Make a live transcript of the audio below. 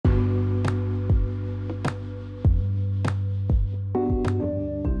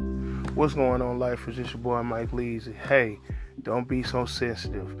What's going on, lifers? It's your boy Mike Leezy. Hey, don't be so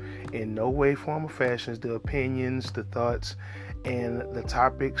sensitive. In no way, form, or fashion, the opinions, the thoughts, and the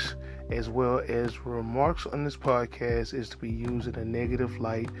topics, as well as remarks on this podcast, is to be used in a negative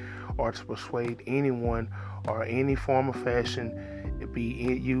light or to persuade anyone or any form of fashion be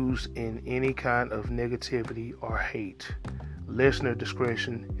used in any kind of negativity or hate. Listener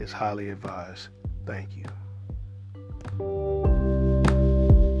discretion is highly advised. Thank you.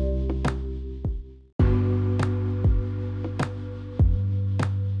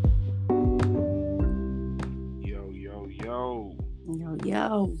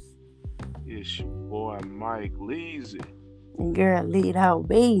 Yo. It's your boy Mike Leezy. Girl, lead out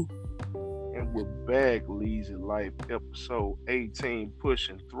B. And we're back, Leezy Life, episode 18,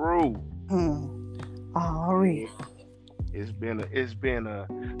 pushing through. Already. It's been a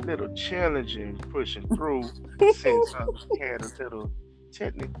little challenging pushing through since I had a little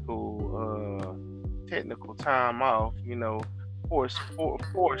technical time off, forced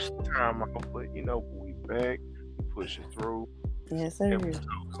time off, but we back, pushing through. Yes, sir. Episode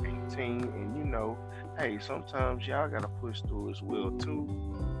 18, and hey, sometimes y'all gotta push through as well too.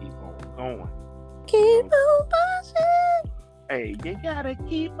 Keep on going. Keep on pushing. Hey, you gotta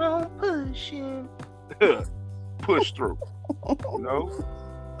keep on pushing. Push through.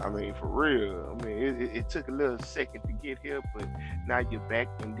 I mean, for real. I mean, it took a little second to get here, but now you're back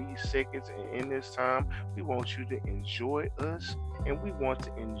in these seconds and in this time. We want you to enjoy us, and we want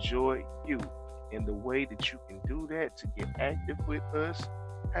to enjoy you. And the way that you can do that to get active with us,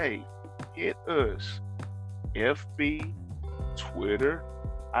 hey, hit us. FB, Twitter,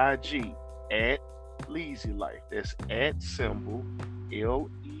 IG, at Leezy Life. That's at symbol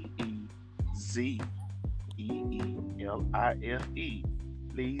LEEZEELIFE.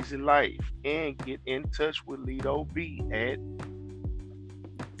 Leezy Life. And get in touch with Lito B at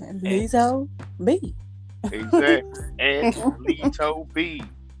Lito B. Exactly. At Lito B.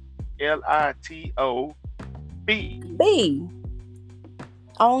 LITO B.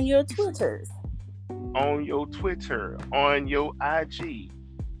 On your Twitter. On your Twitter. On your IG.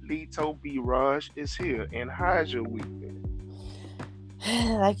 Lito B Raj is here. And how's your week been?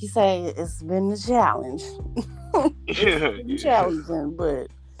 Like you say, it's been a challenge. Challenging, but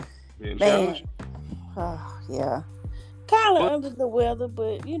man, yeah. Kind of under the weather,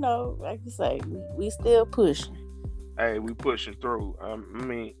 but like you say, we still pushing. Hey, we pushing through. I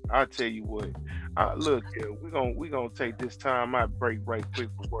mean, I tell you what. Look, here, we gonna take this time out, break right quick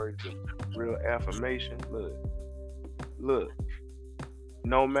for words of real affirmation. Look.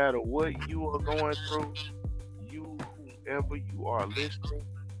 No matter what you are going through, whoever you are listening,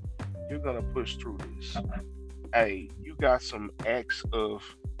 you're gonna push through this. Hey, you got some acts of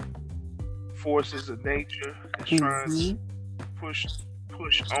forces of nature that's trying to push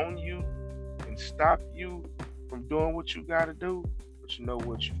on you and stop you from doing what you gotta do, but you know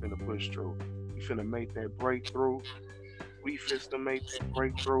what, you finna push through. You finna make that breakthrough. We finna make that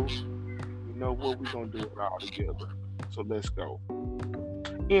breakthrough. You know what, we gonna do it all together. So let's go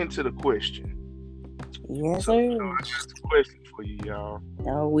into the question. Yes, so, sir. I got a question for you, y'all.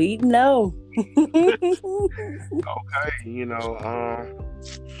 Oh, we know. Okay,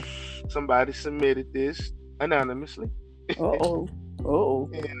 somebody submitted this anonymously. Uh-oh.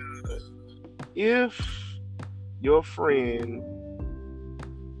 And, if your friend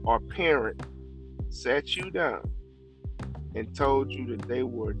or parent sat you down and told you that they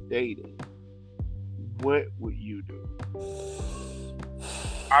were dating, what would you do?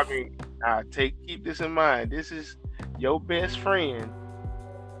 I mean, keep this in mind. This is your best friend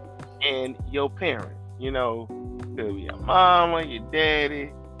and your parent. Could be your mama, your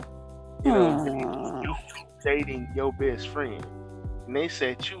daddy. Dating your best friend, and they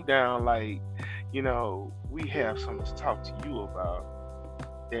sat you down like, we have something to talk to you about.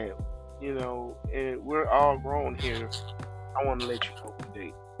 That, and we're all grown here. I want to let you know the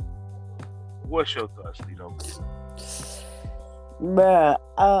date. What's your thoughts, Lito? Bruh,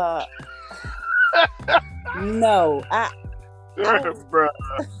 no,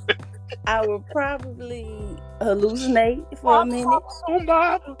 I would probably hallucinate for a minute.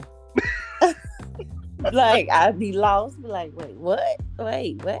 Like, I'd be lost, be like, wait, what?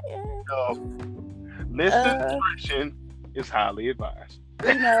 Listener discretion is highly advised.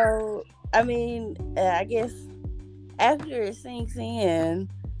 I mean, I guess after it sinks in,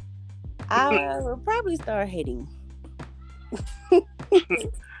 I would probably start hating.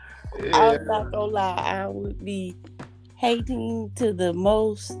 I'm not gonna lie, I would be hating to the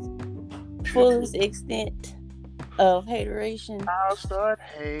most fullest extent of hateration. I'll start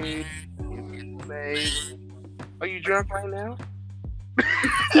hating. Are you drunk right now?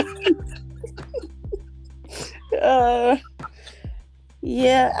 Uh,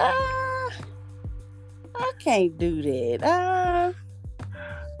 yeah. I can't do that.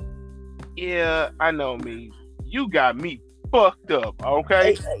 Yeah, I know me. You got me fucked up,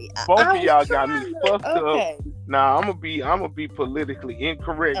 okay? I Both of was y'all got me trying to. fucked up. Okay. Now I'm gonna be politically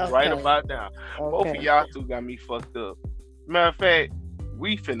incorrect right Okay. about now. Both of Okay. y'all two got me fucked up. Matter of fact,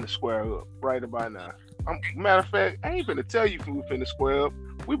 we finna square up right about now. Matter of fact, I ain't finna tell you if we finna square up.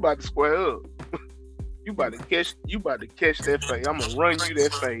 We about to square up. You about to catch that fade. I'm gonna run you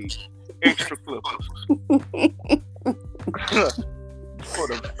that fade. Extra clippers. For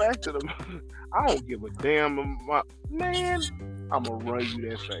the fact of the I don't give a damn man. I'm gonna run you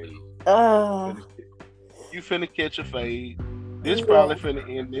that fade. Uh. You finna catch a fade. This Yeah. probably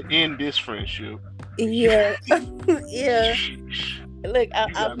finna end this friendship. Yeah. Yeah. Sheesh. Look, You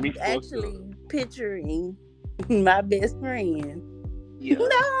got I'm me fucked up. actually picturing my best friend. Yeah,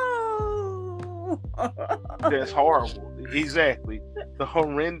 No. that's horrible. Exactly. The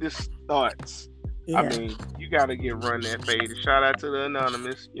horrendous thoughts. I Yeah. mean, you gotta get run that fade. Shout out to the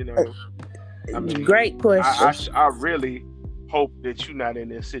anonymous. I mean, Great question. I really hope that you're not in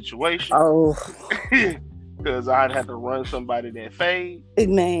this situation Oh because I'd have to run somebody that fade,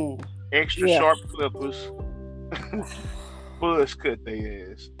 man. extra Yeah. sharp clippers, buzz cut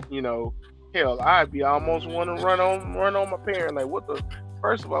their ass. Hell, I'd be almost want to run on my parent. Like, what the?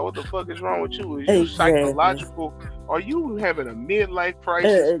 First of all, what the fuck is wrong with you? Is you Exactly. psychological? Are you having a midlife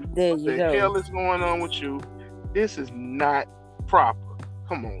crisis? There What you the go. hell is going on with you? This is not proper.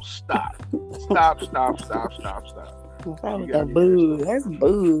 Come on, stop. Stop. Probably You the got me boo. messed up. That's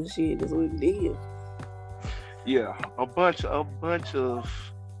bullshit. That's what it is. Yeah, a bunch of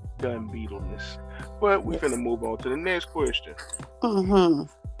done beetleness. But we finna move on to the next question. Mm-hmm.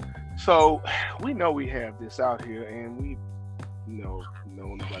 So we know we have this out here, and we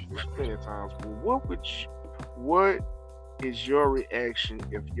known about this plenty of times. But what is your reaction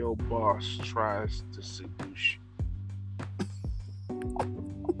if your boss tries to seduce you?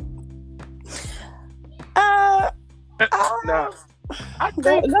 Now, I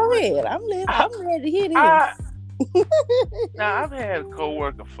think Go ahead. I'm ready to hear this. now I've had a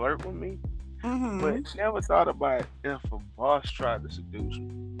coworker flirt with me, but never thought about if a boss tried to seduce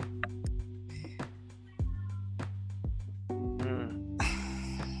me.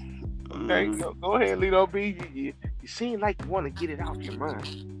 Okay, go ahead, Lito B. You seem like you want to get it off your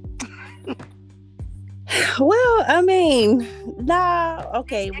mind. Well, I mean, nah.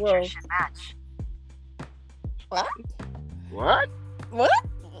 Okay, well. What? What? What?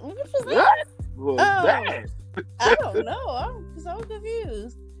 What was that? What was that? I don't know. I'm so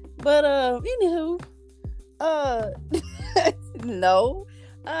confused. But anywho, no,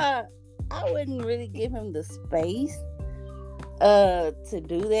 I wouldn't really give him the space to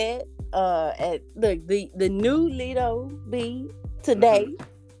do that. At the new Lito B today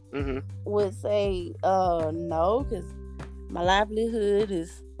would say no, because my livelihood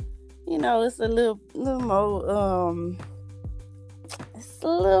is, it's a little more it's a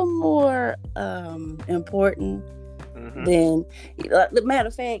little more important than. The matter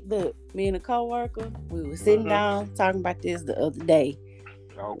of fact, me and a coworker, we were sitting down talking about this the other day.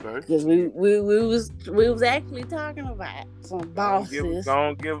 Okay. Because we was actually talking about some bosses.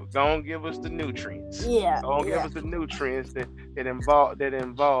 Don't give us the nutrients. Yeah. Don't give us the nutrients that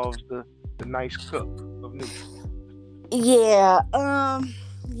involves the nice cup of nutrients. Yeah.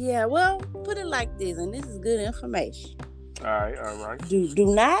 Yeah. Well, put it like this, and this is good information. All right. Do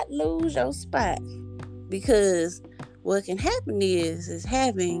not lose your spot, because what can happen is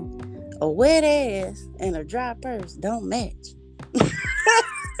having a wet ass and a dry purse don't match.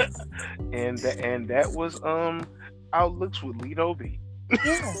 and that was outlooks with Lito B.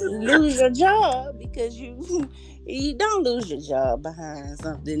 Yeah, you lose your job because you don't lose your job behind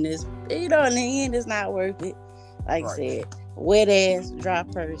something that's, in the end, it's not worth it. Like I said, wet ass, dry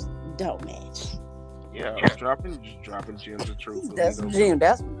purse don't match. Yeah, dropping gems of truth. That's gem.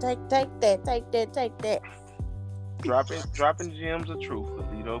 That's take that. Dropping gems of truth for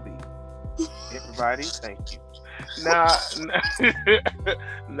Lito B. Everybody, thank you.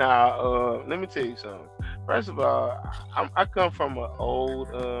 Now, let me tell you something. First of all, I come from an old,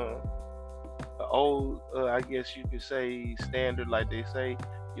 I guess you could say, standard. Like they say,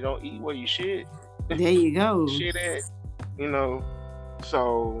 you don't eat where you shit. There you go. Shit at,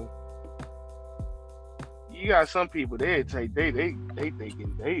 So you got some people they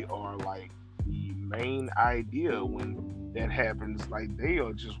thinking they are like the main idea when that happens. Like they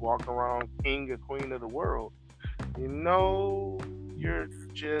are just walking around king or queen of the world. You're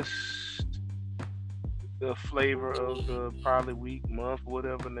just the flavor of the probably week, month,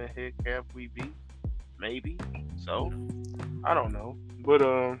 whatever the heck have we be. Maybe. So I don't know. But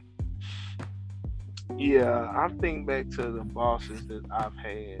yeah, I'm thinking back to the bosses that I've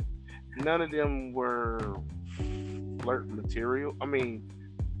had. None of them were flirt material. I mean,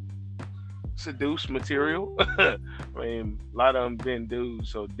 seduce material. I mean, a lot of them been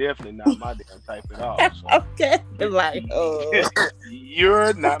dudes, so definitely not my damn type at all. So Okay. Like,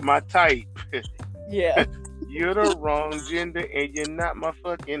 you're not my type. yeah. You're the wrong gender, and you're not my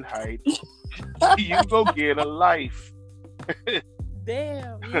fucking height. You go get a life.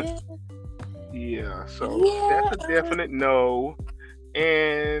 Damn. Yeah. Yeah, so Yeah. that's a definite no.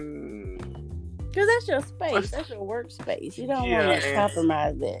 And Because that's your space. what's That's your workspace. You don't yeah, want to and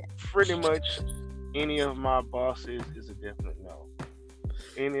compromise that. pretty much any of my bosses is a definite no.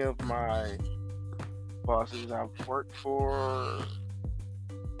 Any of my bosses I've worked for,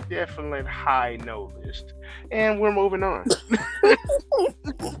 definitely high no list. And we're moving on.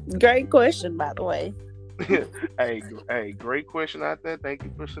 Great question, by the way. Hey, great question out there. Thank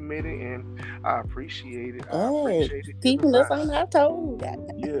you for submitting, and I appreciate it. I Hey, appreciate it. keeping us on our toes.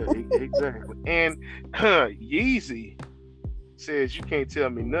 Yeah, exactly. And Yeezy says you can't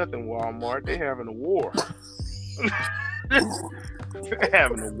tell me nothing, Walmart. They having a war. They're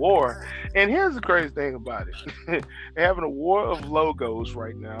having a war. And here's the crazy thing about it. They're having a war of logos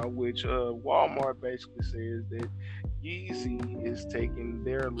right now, which Walmart basically says that Yeezy is taking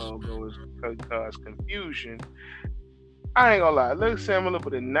their logos to cause confusion. I ain't gonna lie, it looks similar,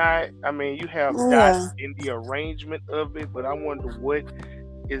 but it's not. I mean, you have dots Yeah. in the arrangement of it, but I wonder what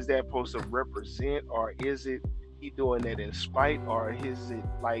is that supposed to represent, or is it he doing that in spite, or is it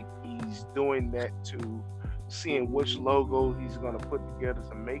like he's doing that to seeing which logo he's gonna put together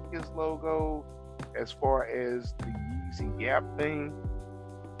to make his logo? As far as the Yeezy Gap thing,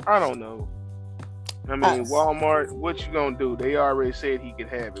 I don't know. I mean, Us. Walmart, what you gonna do? They already said he could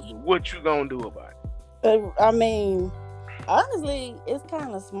have it, but what you gonna do about it? I mean, honestly, it's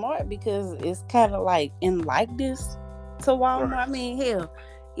kind of smart because it's kind of like in likeness to Walmart. Right. I mean, hell,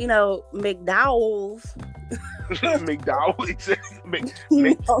 you know, McDowell's. McDonald's,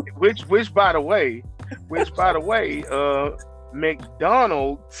 You know, which by the way,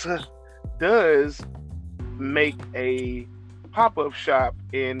 McDonald's does make a pop-up shop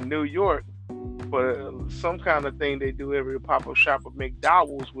in New York for some kind of thing they do every pop-up shop of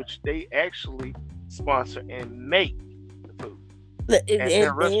McDowell's, which they actually sponsor and make the food at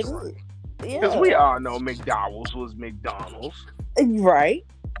their restaurant. Because we yeah, all know McDowell's was McDonald's, right,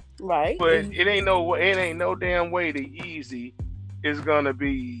 right. but it ain't no damn way that Yeezy is gonna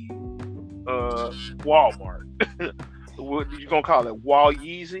be Walmart. What you gonna call it? Wall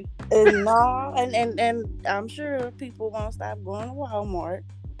Yeezy? And no, and I'm sure people won't stop going to Walmart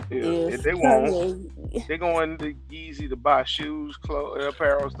Yeah, if they won't. Kanye. They going to Yeezy to buy shoes, clothes,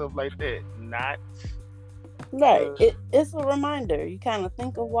 apparel, stuff like that. Not Right. It's a reminder. You kind of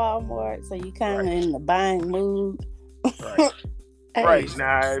think of Walmart, so you kind of right, in the buying mood. right, Hey, right.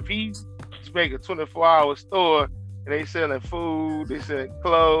 Now, if he's making a 24-hour store and they selling food, they selling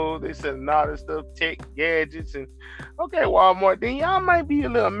clothes, they selling all this stuff, tech, gadgets, and okay, Walmart, then y'all might be a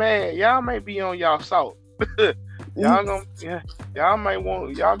little mad. Y'all might be on y'all salt. Y'all gonna, yeah,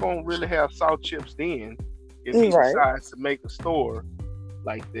 y'all gonna really have salt chips then if he right. decides to make a store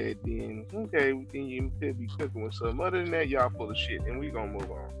like that. Then okay, then you could be cooking with something. Other than that, y'all full of shit, and we gonna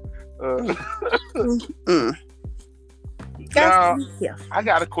move on. Mm. Now, Yeah. I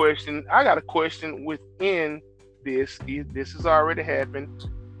got a question. Within this. This has already happened.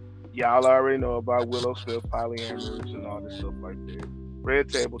 Y'all already know about Willow Smith polyamorous and all this stuff like that. Red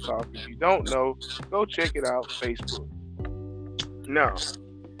Table Talk. If you don't know, go check it out. Facebook. Now,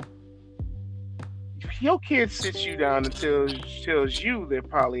 if your kid sits you down and tells you they're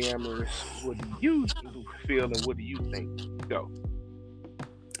polyamorous, what do you feel and what do you think? Go.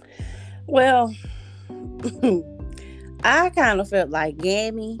 Well, I kind of felt like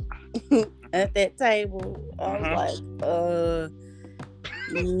Gammy at that table. I was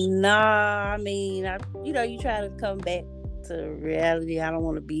like, nah. I mean, you try to come back to reality. I don't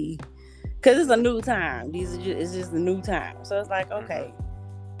want to be, because it's a new time. It's just a new time. So it's like, okay.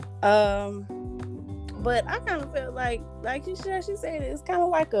 But I kind of felt like she said, it's kind of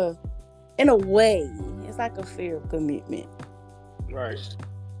like in a way, it's like a fear of commitment. Right.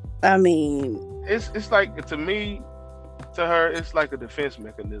 I mean, it's like, to me, to her, it's like a defense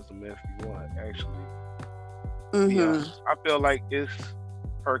mechanism, if you want, actually. I feel like it's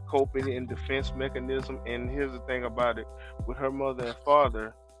her coping and defense mechanism. And here's the thing about it: with her mother and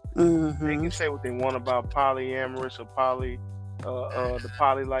father, they can say what they want about polyamorous or the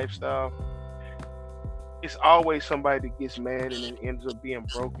poly lifestyle. it's always somebody that gets mad and it ends up being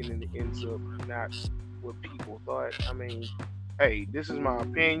broken and it ends up not what people thought. I mean, hey, this is my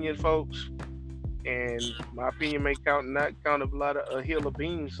opinion, folks, and my opinion may not count a lot of a hill of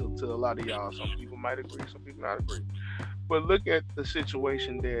beans to a lot of y'all. Some people might agree, some people not agree. But look at the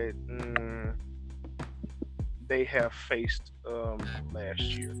situation that they have faced last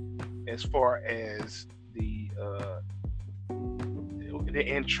year, as far as the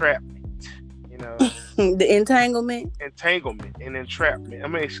entrapment, you know. The entanglement. Entanglement and entrapment. I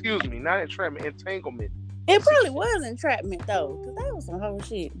mean, excuse me, not entrapment, entanglement. It probably was entrapment though, because that was some whole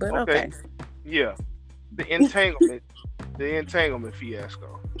shit. But okay. Yeah, the entanglement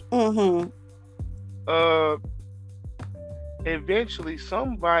fiasco. Mm-hmm. Eventually,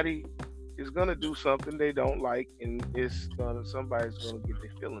 somebody is gonna do something they don't like, and somebody's gonna get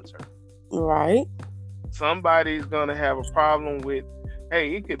their feelings hurt. Right. Somebody's gonna have a problem with.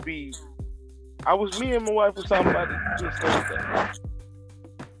 Hey, it could be. Me and my wife was talking about it just the other day.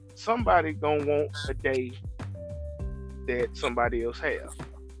 Somebody gonna want a day that somebody else have.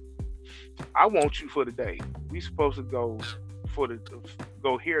 I want you for the day. We supposed to go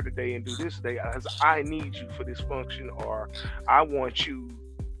here today and do this today, as I need you for this function, or I want you.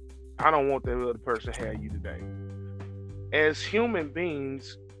 I don't want that other person to have you today. As human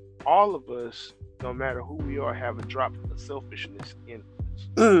beings, all of us, no matter who we are, have a drop of selfishness in us.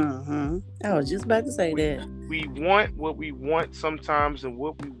 Mm-hmm. I was just about to say that. We want what we want sometimes, and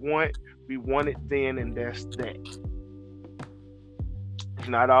what we want it then, and that's that. It's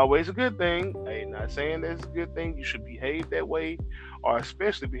not always a good thing. I'm not saying that's a good thing. You should behave that way, or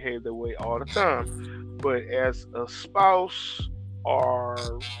especially behave that way all the time. But as a spouse, or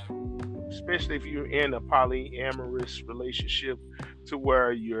especially if you're in a polyamorous relationship to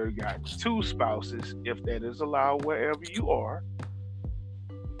where you got two spouses, if that is allowed wherever you are,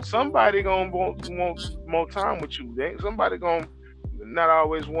 somebody gonna want more time with you. Somebody gonna not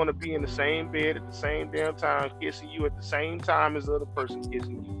always want to be in the same bed at the same damn time, kissing you at the same time as the other person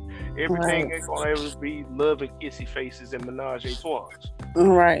kissing you. Everything ain't gonna ever be love and kissy faces and menage a trois.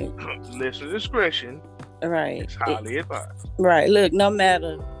 Right. Listener discretion. Right. It's highly advised. Right. Look, no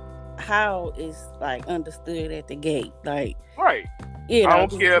matter how it's like understood at the gate, like right. You know, I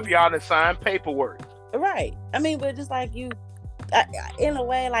don't care if y'all done signed paperwork. Right. I mean, but just like you, in a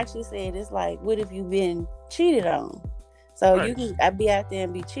way, like she said, it's like, what if you've been cheated on? So right. You can be out there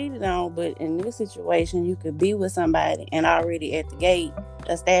and be cheated on, but in this situation, you could be with somebody and already at the gate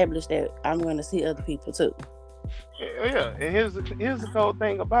establish that I'm going to see other people too. Yeah, and here's the whole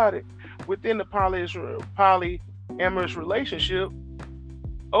thing about it. Within the polyamorous relationship,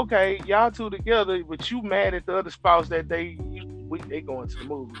 okay, y'all two together, but you mad at the other spouse that they going to the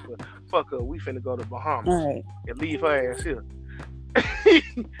movie, but fuck her, we finna go to Bahamas right. and leave her ass here.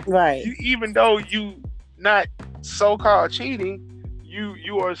 Right. Even though you not so-called cheating,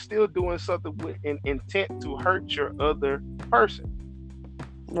 you are still doing something with an intent to hurt your other person.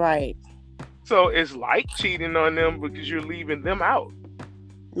 Right. So it's like cheating on them because you're leaving them out.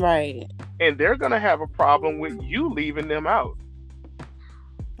 Right. And they're gonna have a problem with you leaving them out.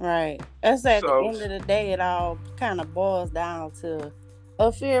 Right. That's at the end of the day, it all kind of boils down to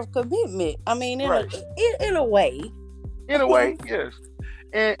a fear of commitment. I mean, in a way. In a way, yes.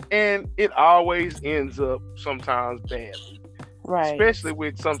 And it always ends up sometimes badly. Right. Especially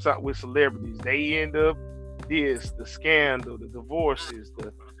with celebrities. They end up the scandal, the divorces,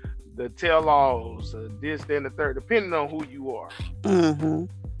 the tell-alls, this, that, and the third, depending on who you are. Mm-hmm.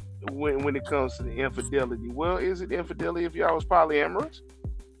 When it comes to the infidelity. Well, is it infidelity if y'all was polyamorous?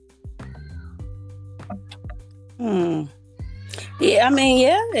 Yeah, I mean,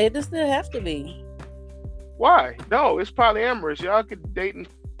 yeah, it does still have to be. Why? No, it's polyamorous. Y'all could date and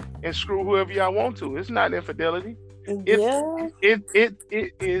screw whoever y'all want to. It's not infidelity. Yeah. It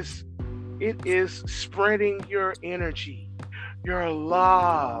is spreading your energy, your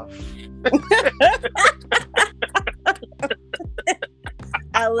love.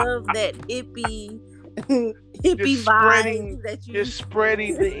 I love that hippie vibe that you just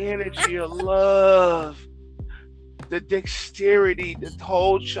spreading the energy of love. The dexterity, the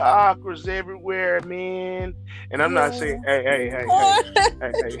whole chakras everywhere, man. And I'm not saying,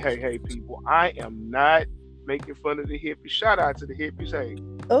 hey, people. I am not making fun of the hippies. Shout out to the hippies. Yes.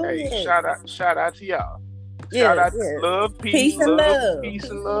 Shout out to y'all. Yes, shout out to love, peace and love. Peace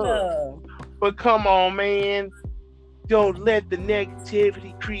and love. But come on, man. Don't let the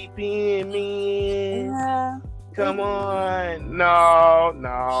negativity creep in, man. Yeah. Come on. No.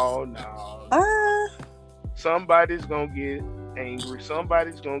 Somebody's gonna get angry.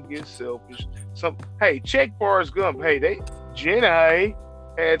 Somebody's gonna get selfish. Check Forrest Gump. Jenna,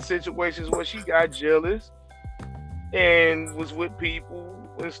 had situations where she got jealous and was with people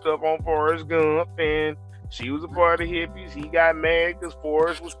and stuff on Forrest Gump, and she was a part of hippies. He got mad because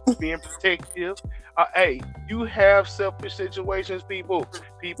Forrest was being protective. Hey, you have selfish situations, people.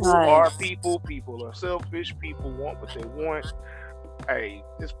 People Right. are people. People are selfish. People want what they want. Hey,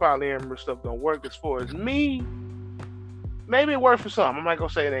 this polyamorous stuff don't work. As far as me, maybe it worked for some. I'm not gonna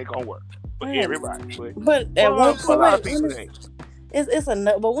say it ain't gonna work for Right. everybody, but But at one for a lot of point, people, it ain't. it's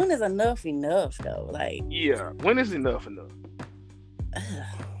enough. But when is enough enough though? Like, Yeah, when is enough enough?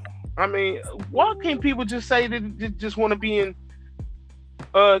 I mean, why can't people just say that they just want to be in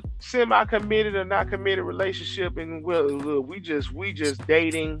a semi-committed or not committed relationship, and well, look, we just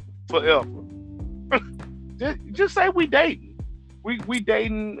dating forever? just say we dating. We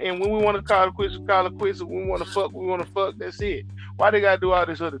dating, and when we want to call it quits, we call it quits. When we want to fuck, we want to fuck. That's it. Why they gotta do all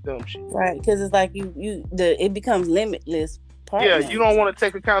this other dumb shit? right? Because it's like it becomes limitless Yeah, partner. you don't want to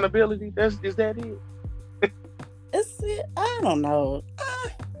take accountability. Is that it? I don't know.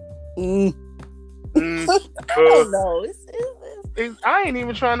 Mm. Mm, I don't know. I ain't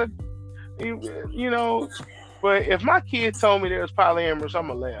even trying to, But if my kid told me there was polyamorous,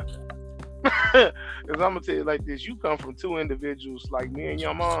 I'ma laugh. Because I'm gonna tell you like this: you come from two individuals like me and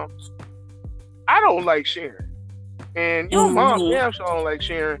your mom. I don't like sharing, and your mom damn sure don't like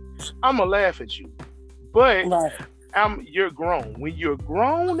sharing. I'ma laugh at you, but Right. you're grown. When you're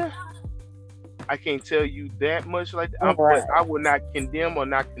grown, I can't tell you that much like that. Right. But I will not condemn or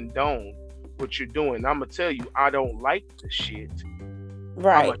not condone what you're doing. I'm gonna tell you I don't like the shit.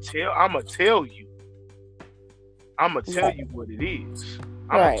 Right. I'm gonna tell you. I'm gonna tell Right. you what it is.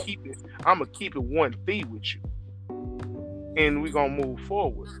 Right. I'm gonna keep it one thing with you, and we're gonna move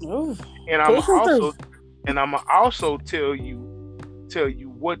forward. Ooh. And I'm gonna also tell you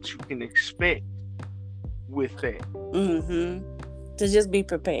what you can expect with that. Mm-hmm. To just be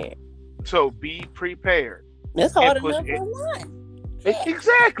prepared. So be prepared. It's hard And push enough it. for one.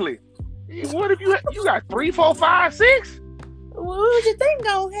 Exactly. What if you got 3, 4, 5, 6? What do you think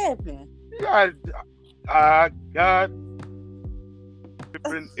gonna happen? You got I got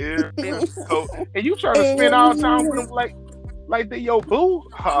different areas, and you trying to spend all time with them like they your boo?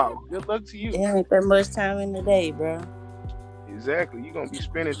 Oh, good luck to you. It ain't that much time in the day, bro. Exactly. You're gonna be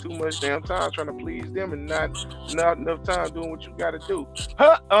spending too much damn time trying to please them and not enough time doing what you gotta do.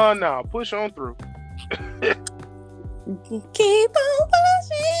 No, push on through. Keep on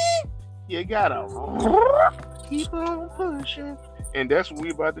pushing. You gotta keep on pushing. And that's what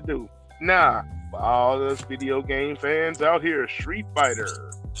we about to do. Now, for all us video game fans out here, Street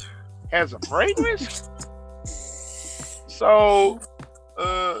Fighter has a fragrance. So,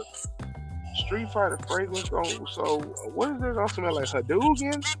 Street Fighter fragrance. So, what is it gonna smell like?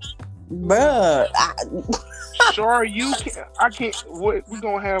 Hadouken? Bruh. Shoryuken. I can't. What we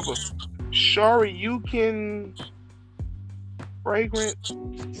gonna have a Shoryuken fragrance?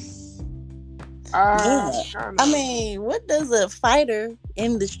 I mean, what does a fighter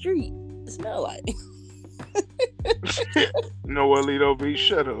in the street smell like? You know what, Lito B?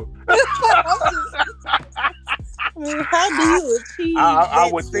 Shut up. I mean, how do you achieve I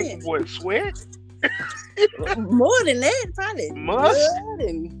that would scent? think what, sweat? More than that, probably Must? blood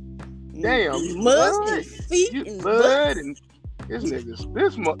and Damn, must blood. and feet You and blood and this nigga's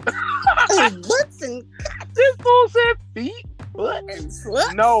this butts and this fool said feet, butt.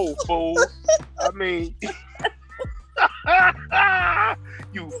 sluts. No, fool. I mean,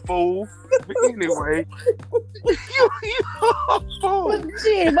 you fool. But anyway, you a fool. But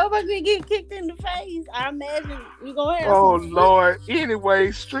shit, motherfucker gonna get kicked in the face. I imagine you gonna have. Oh some Lord.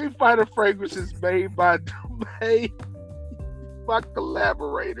 Anyway, Street Fighter fragrance is made by my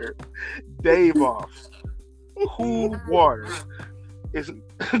collaborator, Dave Off. Cool Water. It's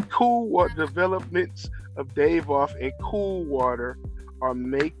Cool Water developments of Dave Off and Cool Water are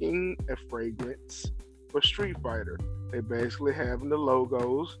making a fragrance for Street Fighter. They basically having the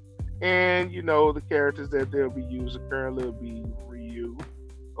logos and the characters that they'll be using currently will be Ryu,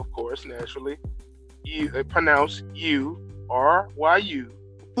 of course, naturally. They pronounce U-R-Y-U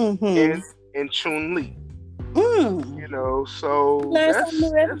Mm-hmm. and Chun-Li. So Learn something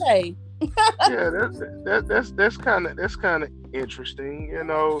new every day. that's kind of interesting.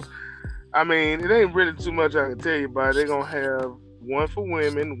 I mean, it ain't really too much I can tell you about it. They're gonna have one for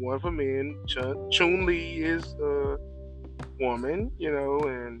women, one for men. Chun-Li is a woman,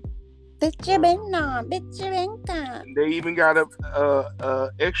 and Bitch, you been on. Bitch, you been gone. they even got a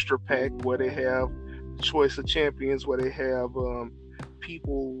extra pack where they have choice of champions, where they have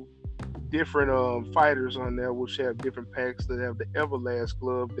people, different fighters on there, which have different packs that have the Everlast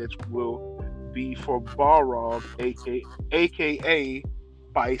glove that will be for Balrog, aka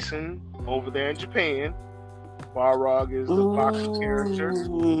Bison over there in Japan. Balrog is the boxing character.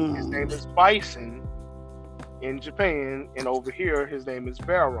 His name is Bison in Japan, and over here his name is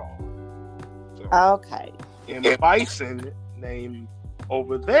Balrog. So, Okay. and Bison name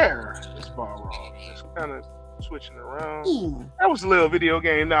over there is Balrog. It's kind of switching around. That was a little video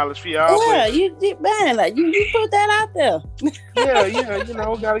game knowledge for y'all. Yeah, you did, man. Like you put that out there. Yeah, you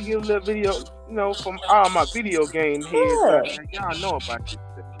know, gotta give a little video, you know, from all my video game heads. Y'all know about this,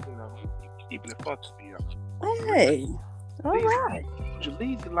 you know, keeping it funky for y'all. Hey, all right. Your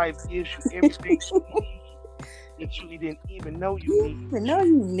lazy life gives you everything you need that you didn't even know you needed. Didn't know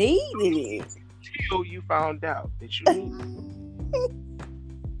you needed it until you found out that you needed it.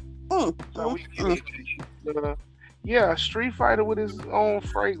 So we yeah, Street Fighter with his own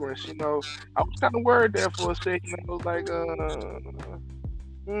fragrance. You know, I was kind of worried there for a second. I was like,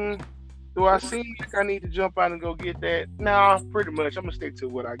 do I seem like I need to jump out and go get that? Nah, pretty much. I'm gonna stick to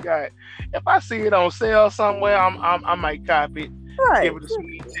what I got. If I see it on sale somewhere, I might cop it. Right. Give it a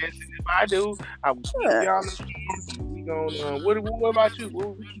sweet test. And if I do, I will keep y'all in the store. We gonna. What about you?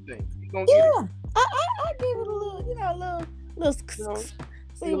 What you think? You gonna get it? I give it a little, you know, little.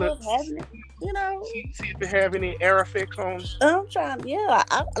 See what's happening, you know. See if they have any air effects on. I'm trying. Yeah,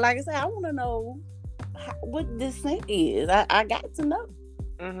 like I said, I want to know what this thing is. I got to know.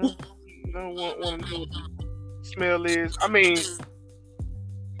 Mm-hmm. You know, want to know what the smell is. I mean, it's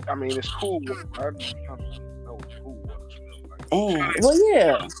cool. I don't know what cool water smells like. Well,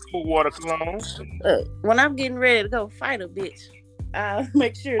 yeah. Cool water cologne. When I'm getting ready to go fight a bitch, I'll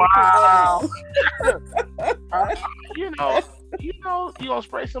make sure to put that on. You know, you gonna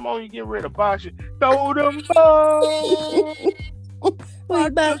spray some on you, get ready to box you. Throw them balls. We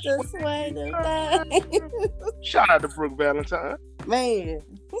about to swing them thing. Shout out to Brooke Valentine. Man.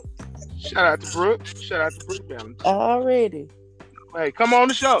 Shout out to Brooke Valentine. Already. Hey, come on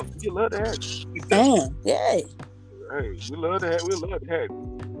the show. We love to have you. Damn, yeah. Hey, we love to have you.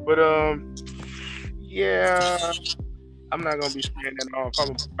 But yeah, I'm not gonna be spraying that off. I'm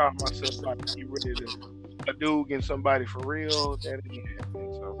gonna call myself like get ready to a dude getting somebody for real. That ain't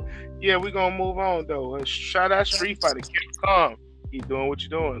happening. So yeah, we're gonna move on though. Shout out Street Fighter. Capcom. Keep doing what you're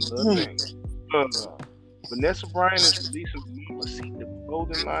doing. Love things. Vanessa Bryan is releasing the Mamacita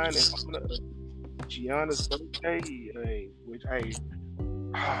clothing line in honor of Gianna's birthday. Which R.I.P.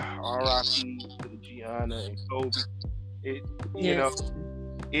 to Gianna and Kobe. You know,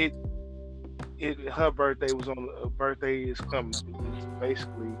 her birthday was on. Birthday is coming. It's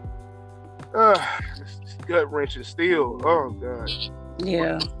basically. It's gut wrenching still. Oh God.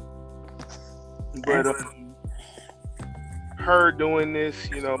 Yeah. But her doing this,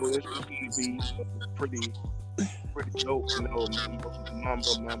 you know, it's going to be pretty dope. You know, Mamba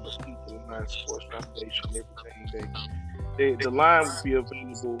People Line Sports Foundation, everything. The line will be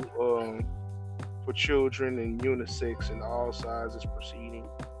available for children and unisex and all sizes proceeding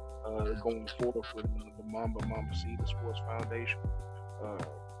going forward with the Mamba Cedar Sports Foundation.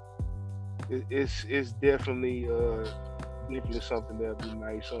 It's definitely something that'll be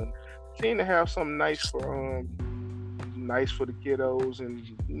nice. Seem to have something nice for the kiddos and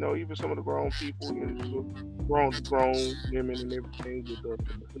you know even some of the grown people, you know, grown women and everything with the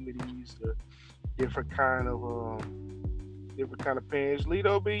hoodies, the different kind of pants.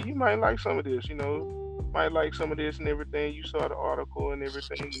 Lido B, you might like some of this, you know. Might like some of this and everything. You saw the article and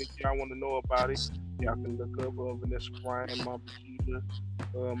everything. And if y'all want to know about it, y'all can look up Vanessa Bryan, Mamacita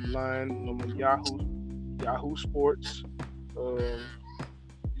line on Yahoo Sports.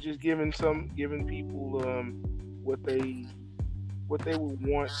 Just giving people what they would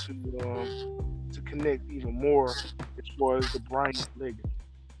want to connect even more as far as the Bryant legacy.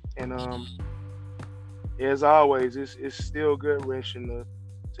 And as always, it's still good wrenching to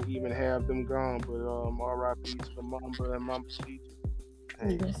even have them gone, but R.I.P. to the Mamba and Mamacita.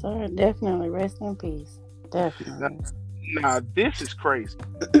 Hey. Yes, sir. Definitely rest in peace. Definitely. Now this is crazy.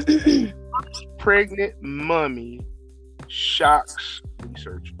 Pregnant mummy shocks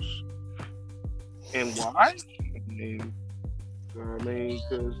researchers. And why? I mean,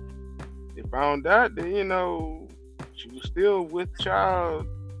 because they found out that, you know, she was still with child.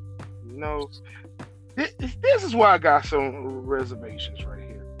 You know, this is why I got some reservations right here.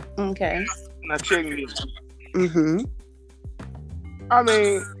 Okay. Now check me out. Mm-hmm. I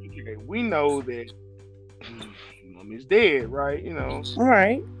mean, okay, we know that mommy's dead, right? You know.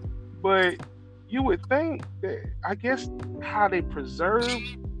 Right. But you would think that, I guess, how they preserve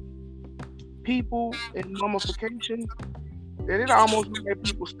people in mummification, that it almost look like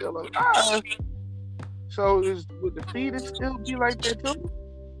people still alive. So would the fetus still be like that too?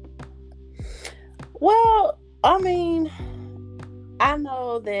 Well, I mean, I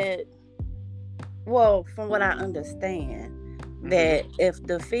know that. Well, from what I understand, that Mm-hmm. if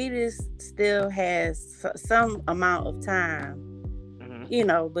the fetus still has some amount of time,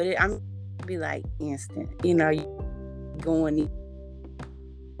 Mm-hmm. but I'm be like instant. You going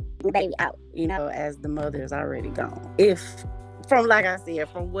the baby out. As the mother is already gone. If from like I said,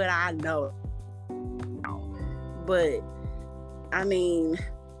 from what I know, but I mean,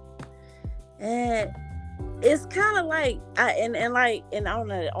 eh, it's kind of like and on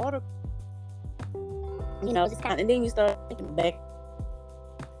the article, it's kind of, and then you start thinking back,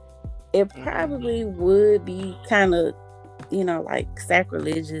 it Mm-hmm. probably would be kind of, like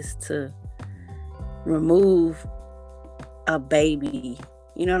sacrilegious to remove a baby.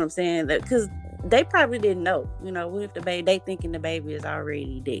 You know what I'm saying? Because they probably didn't know. What if they thinking the baby is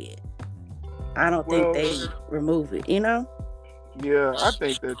already dead? I don't think Well, they remove it. yeah, I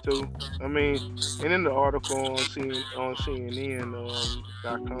think that too. I mean, and in the article on CNN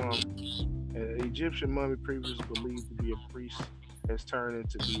 .com, an Egyptian mummy previously believed to be a priest has turned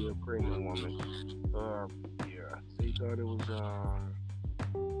into be a pregnant woman. Uh, yeah, they thought it was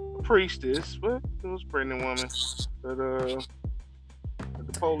a priestess, but it was a pregnant woman. But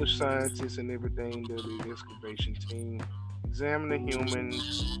the Polish scientists and everything, the excavation team, examined the human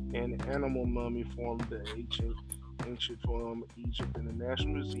and animal mummy formed the ancient from Egypt in the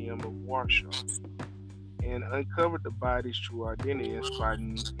National Museum of Warsaw, and uncovered the body's true identity and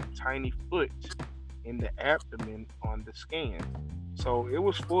spotting a tiny foot in the abdomen on the scan. So it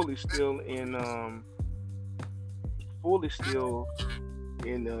was fully still in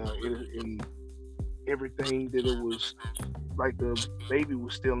everything that it was, like the baby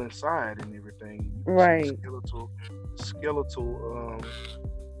was still inside and everything. You can see Right. the skeletal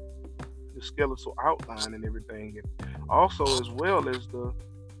the skeletal outline and everything, and also as well as the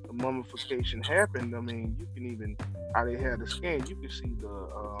mummification happened. I mean, you can even, how they had the scan, you can see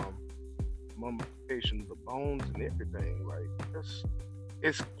the mummification of the bones and everything. Like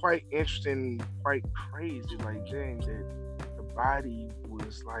it's quite interesting, quite crazy. Like, dang, that the body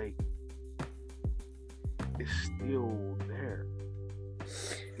was like, it's still there.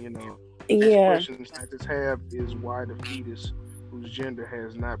 You know, next Yeah. question scientists have is why the fetus, whose gender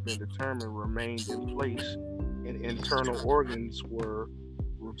has not been determined, remained in place, and internal organs were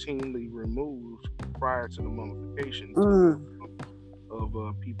routinely removed prior to the mummification Mm.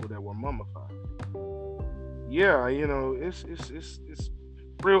 of people that were mummified. Yeah, it's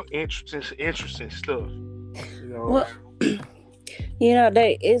real interesting stuff. You know, Well,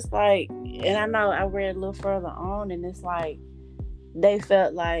 it's like, and I know I read a little further on, and it's like they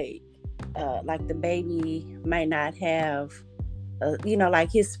felt like the baby might not have,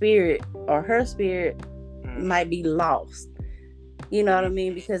 like his spirit or her spirit mm-hmm, might be lost. You know what I mm-hmm,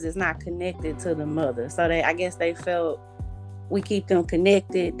 mean? Because it's not connected to the mother. So I guess they felt we keep them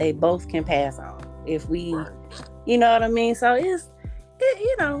connected, they both can pass on. If we, right. you know what I mean? So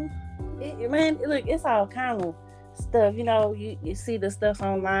man, look, it's all kind of stuff. You see the stuff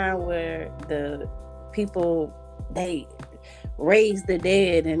online where the people, they raise the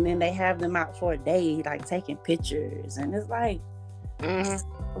dead and then they have them out for a day, like taking pictures. And it's like,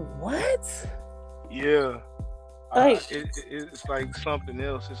 Mm-hmm. what? Yeah. Like, It's like something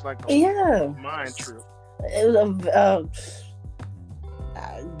else. It's like yeah. a mind trip.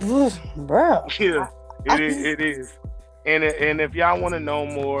 Bro. Yeah, I, it is. And if y'all want to know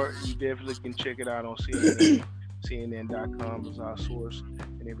more, you definitely can check it out on CNN. CNN.com is our source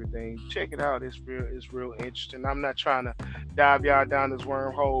and everything. Check it out. It's real interesting. I'm not trying to dive y'all down this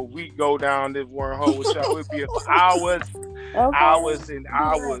wormhole. We go down this wormhole with y'all. We'll be here for hours, okay. hours and Be like,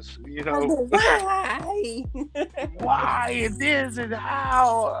 hours. why? Why and this and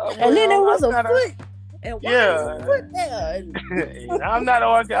how? And then there Well, was I'm a not a, foot. And why is a yeah. foot there? And I'm not an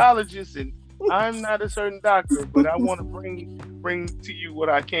archaeologist, and I'm not a certain doctor, but I want to bring to you what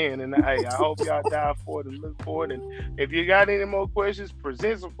I can. And hey, I hope y'all dive for it and look for it. And if you got any more questions,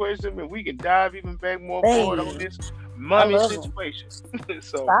 present some questions, and we can dive even back more forward on Man, this I mummy love them. situation.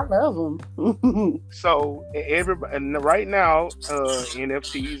 so I love them. everybody, and right now,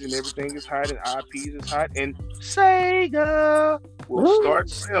 NFTs and everything is hot, and IPs is hot, and Sega will start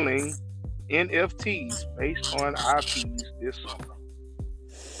selling NFTs based on IPs this summer.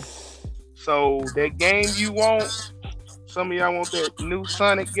 So that game you want, some of y'all want that new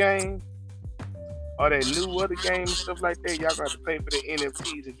Sonic game or that new other game and stuff like that. Y'all got to pay for the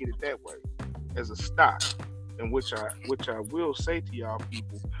NFTs and get it that way as a stock. And which I will say to y'all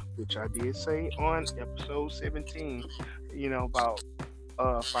people, which I did say on episode 17, about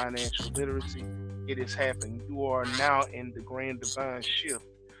financial literacy. It is happening. You are now in the grand divine shift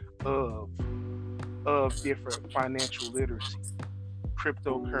of different financial literacy.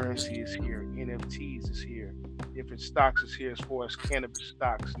 cryptocurrency is here, NFTs is here, different stocks is here as far as cannabis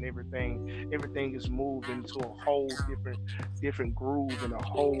stocks and everything. Everything is moved into a whole different groove and a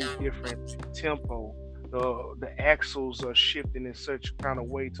whole different tempo. The axles are shifting in such a kind of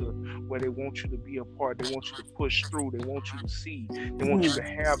way to where they want you to be a part. They want you to push through. They want you to see. They want you to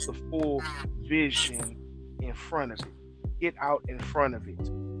Mhm. have the full vision in front of it. Get out in front of it.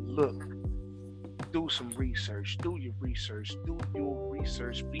 Look, do some research. Do your research. Do your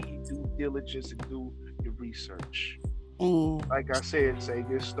research. Be due diligence and do your research. Mm. Like I said, say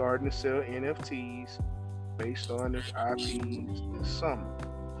they're starting to sell NFTs based on this IPs this summer.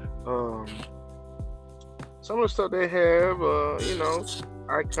 Um, some of the stuff they have,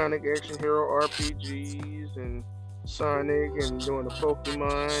 iconic action hero RPGs and Sonic and doing the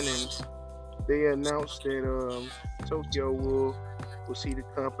Pokemon, and they announced that Tokyo will see the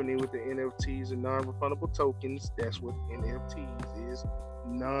company with the NFTs and non-refundable tokens. That's what NFTs is,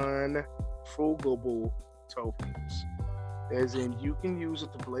 non-frugable tokens, as in you can use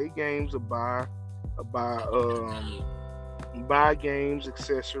it to play games or buy games,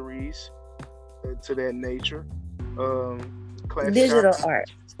 accessories to that nature. Classic Digital IP,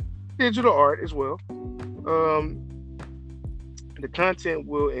 art. digital art as well. Um, the content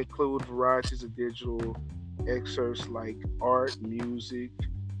will include varieties of digital excerpts like art, music,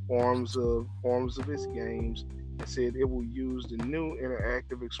 forms of its games. It said it will use the new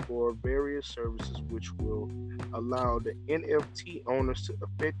interactive Explorer various services which will allow the NFT owners to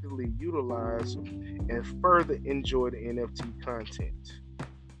effectively utilize and further enjoy the NFT content.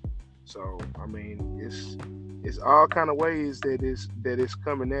 So I mean, it's all kind of ways that it's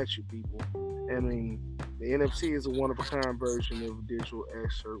coming at you, people. I mean, the NFT is a one of a kind version of digital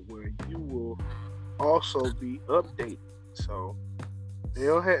excerpt where you will also be updated. So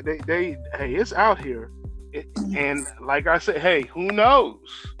they'll have they hey, it's out here. And like I said, hey, who knows?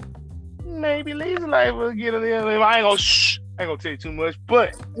 Maybe Lazy Life will get it in. I ain't gonna tell you too much,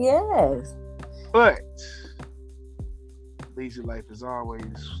 Yes. but Lazy Life is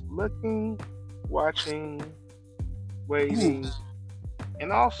always looking, watching, waiting,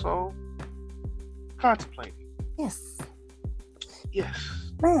 and also contemplating. Yes.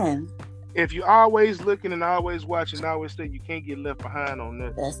 Yes. Man, If you're always looking and always watching, and always think, you can't get left behind on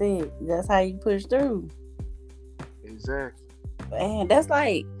this. that's it. That's how you push through. Exactly. Man, that's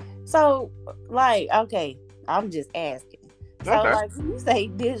like, so, like, okay, I'm just asking. So, Okay. like, when you say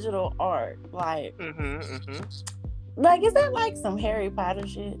digital art, Mm-hmm. like, is that like some Harry Potter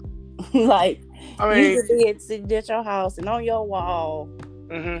shit? Like, I you mean, could be at your house and on your wall,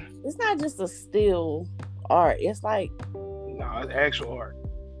 mm-hmm. it's not just a still art. It's like, No, it's actual art.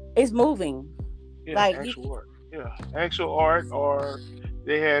 it's moving. Yeah, Like, actual art. Yeah, actual art, or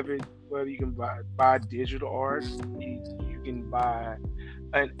they have it whether you can buy digital art. You can buy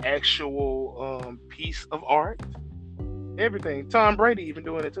an actual piece of art. Everything. Tom Brady even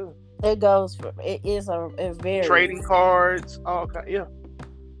doing it too. it goes for, it is a very, Trading cards, all kind. Yeah,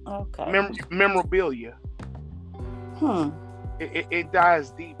 okay. memorabilia. Hmm. It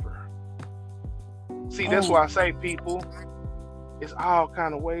dives deeper. See, that's why I say, people, it's all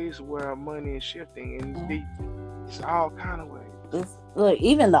kind of ways where money is shifting, and it's all kind of ways. Look,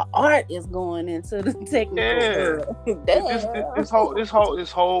 even the art is going into the technical world.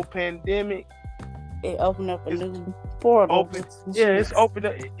 This whole pandemic, it opened up a new portal. open. Yeah, it's opened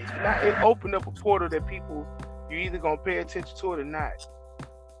up. It opened up a portal that people, you either gonna pay attention to it or not,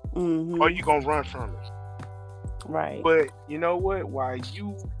 Mm-hmm. or you gonna run from it. Right. But you know what? While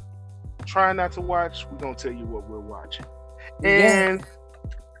you try not to watch, we're gonna tell you what we're watching. And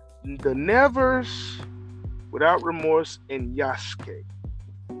the Nevers, Without Remorse, and Yasuke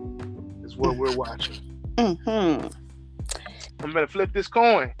is what we're watching. Mm-hmm. I'm gonna flip this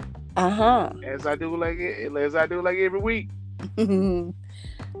coin Uh-huh. as I do like every week. I'm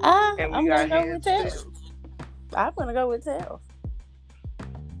And we gonna got go with heads, Tails. tails. I'm gonna go with Tails.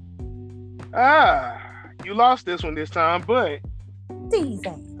 You lost this one this time, but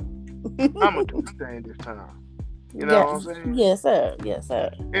Teasing. I'm gonna do the thing this time. You know what I'm saying? Yes, sir. Yes,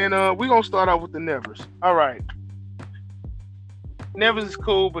 sir. And we're gonna start off with the Nevers. All right. Nevers is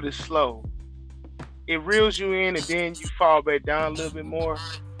cool, but it's slow. It reels you in, and then you fall back down a little bit more.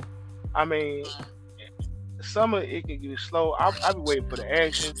 I mean, some of it can get slow. I'll be waiting for the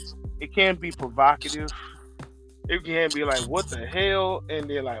action. It can be provocative. It can be like, what the hell? And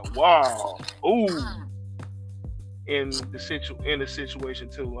they're like, wow, ooh. In the situation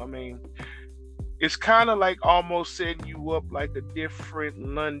too. I mean, it's kind of like almost setting you up like a different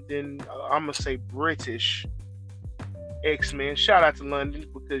London, I'm gonna say British X-Men. Shout out to London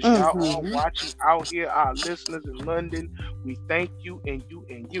because y'all are watching out here. Our listeners in London, we thank you and you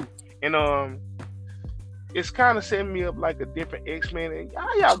and you. And it's kind of setting me up like a different X-Men. And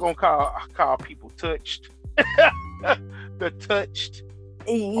y'all gonna call people touched, the touched,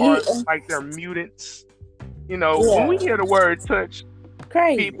 or like they're mutants. You know, when we hear the word touch,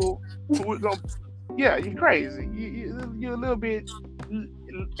 crazy people, we're gonna, yeah, you're crazy. You're a little bit.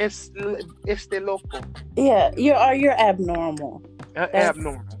 It's the local. Yeah, you're abnormal.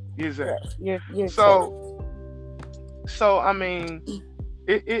 Abnormal. Exactly. You're so I mean,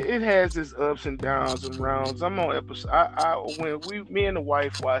 it has its ups and downs and rounds. I'm on episode. Me and the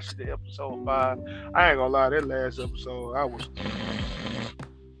wife watched the episode 5. I ain't gonna lie, that last episode, I was.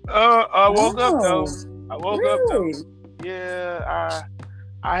 I woke up though. Yeah,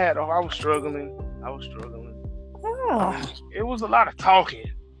 I was struggling. Oh. It was a lot of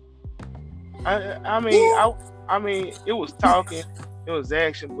talking. I mean, it was talking, it was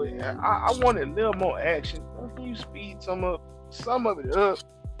action, but I wanted a little more action. Can you speed some of it up?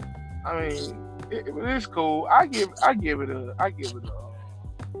 I mean, it's cool. I give it a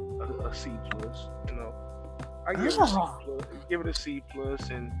C plus. You know, I give it a C plus. Give it a C plus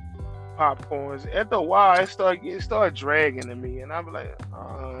and popcorns. After a while, it started dragging to me, and I'm like,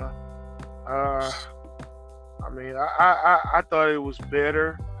 I mean, I thought it was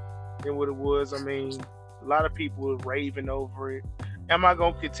better than what it was. I mean, a lot of people were raving over it. Am I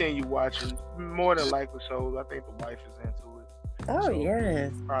gonna continue watching? More than likely, so I think the wife is into it. Oh, so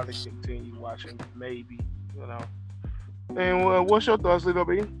yes. Probably continue watching, maybe, you know. And what's your thoughts, Little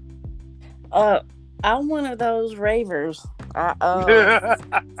B? I'm one of those ravers. I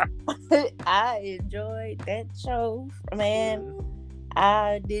enjoyed that show, man.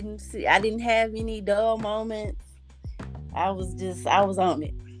 I didn't have any dull moments. I was on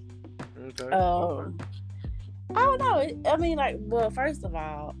it. Okay. I don't know. I mean, like, well, first of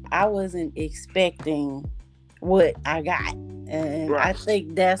all, I wasn't expecting what I got, and right. I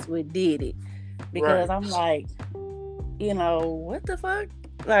think that's what did it. Because right. I'm like, you know, what the fuck?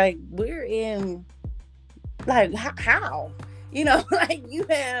 Like, we're in, like, how? You know, like, you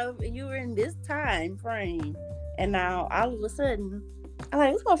were in this time frame, and now all of a sudden, I'm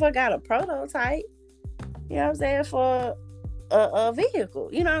like, this motherfucker got a prototype, you know what I'm saying, for a vehicle.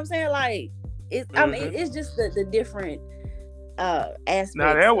 You know what I'm saying? Like, I mean, it's just the different aspects.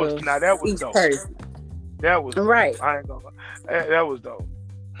 Now that was dope. Person. That was right. Dope. I ain't gonna lie. That was dope.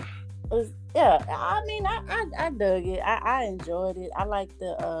 Yeah, I mean, I dug it. I enjoyed it. I like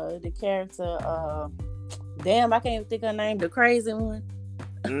the character. Damn, I can't even think of her name. The crazy one.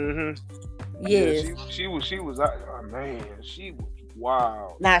 Yes. Yeah, she was. Oh, man, she was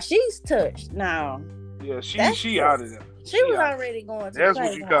wild. Now she's touched. Now. Yeah, she out of there. She was already going to. That's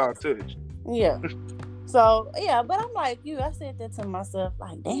what you call touched. Yeah. So yeah, but I'm like you. I said that to myself,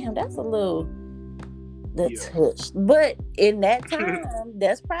 like, damn, that's a little touch. But in that time,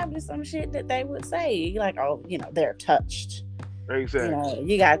 that's probably some shit that they would say, like, oh, you know, they're touched. Exactly. You know,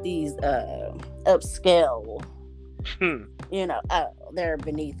 you got these upscale. You know, they're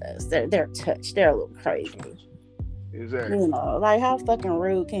beneath us. They're touched. They're a little crazy. Exactly. You know, like, how fucking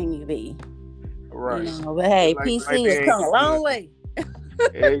rude can you be? Right. You know, but hey, like, PC has come a long way.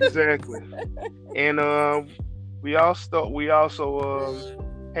 Exactly. And we also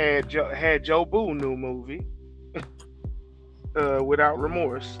had Joe Boo new movie, Without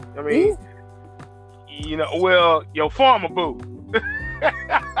Remorse. I mean, you know, well, your former boo.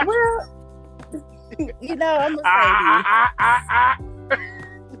 Well, you know, I'm gonna say this.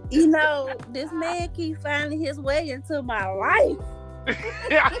 You know, this man keep finding his way into my life.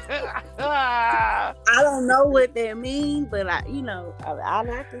 I don't know what that means, but I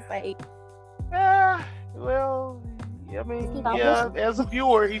like to say. Well, I mean, as a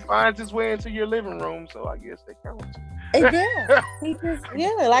viewer, he finds his way into your living room, so I guess that counts. Yeah, he just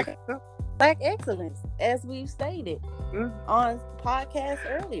like Black excellence, as we've stated on several podcasts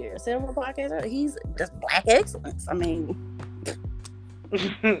earlier. He's just Black excellence. I mean.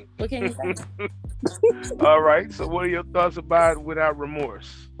 What can you say? All right. So, what are your thoughts about Without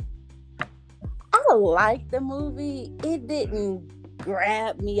Remorse? I liked the movie. It didn't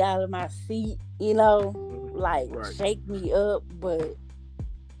grab me out of my seat, you know, like shake me up. But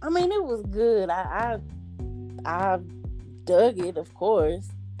I mean, it was good. I dug it, of course.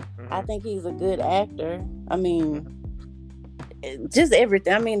 I think he's a good actor. I mean, just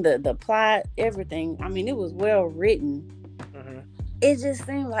everything. I mean, the plot, everything. I mean, it was well written. It just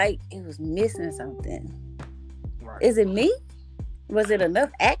seemed like it was missing something. Right. Is it me? Was it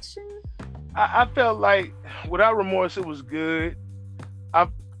enough action? I felt like Without Remorse, it was good.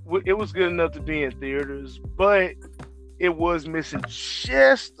 It was good enough to be in theaters, but it was missing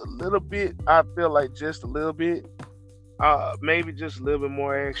just a little bit. I feel like just a little bit. Maybe just a little bit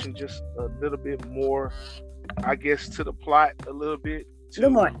more action, just a little bit more, I guess, to the plot a little bit. A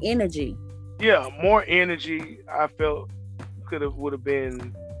little more energy. Yeah, more energy. I felt would have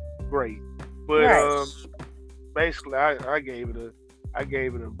been great, but Right. basically, I gave it a, I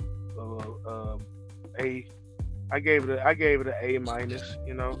gave it a, I gave it an A minus.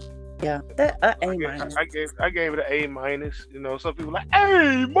 You know, Yeah. A minus. I gave it an A minus. You know, some people like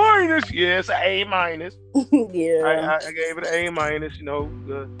A minus. Yes, A minus. Yeah. I gave it an A minus. You know,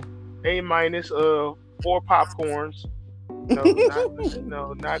 the A minus. 4 popcorns.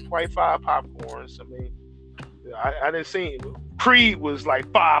 Not quite 5 popcorns. I mean, I didn't see it. Creed was like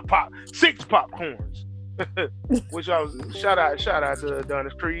 6 popcorns. Which I was shout out to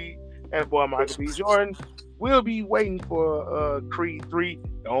Adonis Creed and boy Michael B. Jordan. We'll be waiting for Creed 3.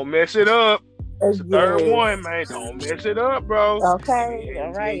 Don't mess it up. It's the third one, man. Don't mess it up, bro. Okay,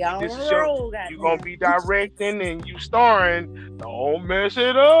 all right, y'all you gonna be directing and you starring. Don't mess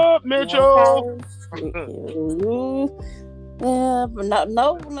it up, Mitchell. Yeah, but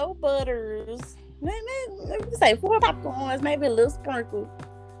no butters. Maybe say 4 popcorns, maybe a little sprinkle.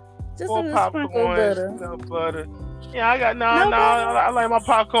 Just 4 a little sprinkle of butter. No butter. Yeah, I got I like my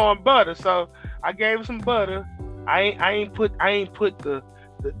popcorn butter, so I gave it some butter. I ain't put the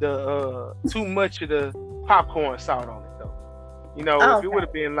too much of the popcorn salt on it though. You know, if it would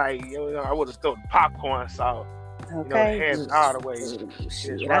have been like, I would have thrown popcorn salt. Okay. Had it all the way.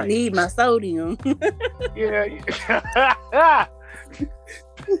 Shit, right. I need my sodium. Yeah.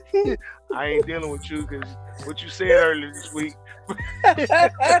 I ain't dealing with you because what you said earlier this week.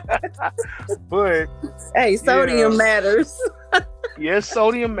 But hey, sodium matters. Yes,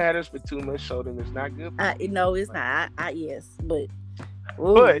 sodium matters, but too much sodium is not good. No, it's not. Yes, but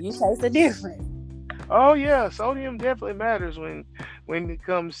you taste the difference. Oh yeah, sodium definitely matters when it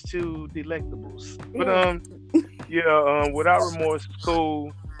comes to delectables. But Without Remorse is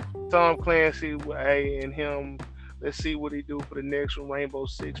cool. Tom Clancy, and him. Let's see what he do for the next one. Rainbow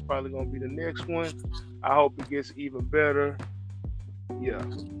Six probably gonna be the next one. I hope it gets even better. Yeah.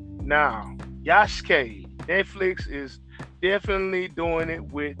 Now, Yasuke. Netflix is definitely doing it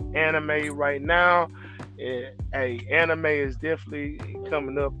with anime right now. Anime is definitely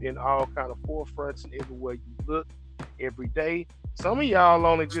coming up in all kind of forefronts and everywhere you look every day. Some of y'all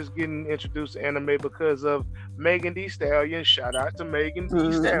only just getting introduced to anime because of Megan Thee Stallion. Shout out to Megan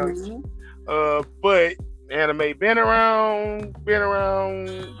Thee Stallion. But anime been around,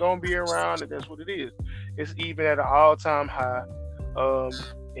 gonna be around, and that's what it is. It's even at an all-time high.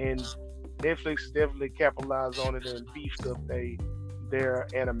 And Netflix has definitely capitalized on it and beefed up their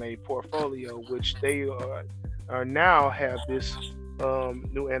anime portfolio, which they are now have this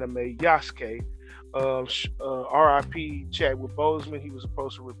new anime Yasuke. R.I.P. Chadwick Boseman. He was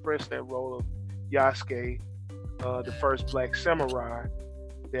supposed to repress that role of Yasuke, the first black samurai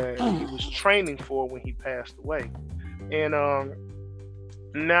that he was training for when he passed away. And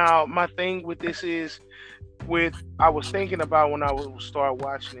now my thing with this is, I was thinking about when I would start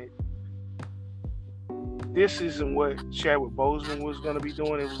watching it, this isn't what Chadwick Boseman was going to be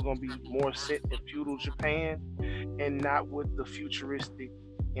doing. It was going to be more set in feudal Japan and not with the futuristic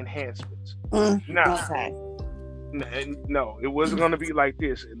enhancements. No, it wasn't going to be like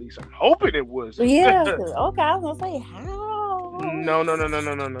this. At least I'm hoping it was. Yeah. Okay, I was going to say, how? No.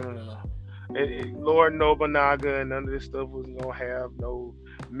 Lord Nobunaga and none of this stuff was going to have no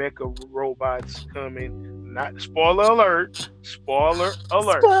mecha robots coming. Not spoiler alert. Spoiler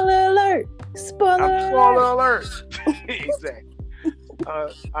alert. Exactly.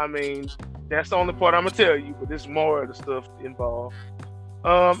 I mean, that's the only part I'm gonna tell you, but there's more of the stuff involved.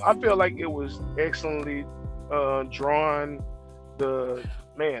 I feel like it was excellently drawn. The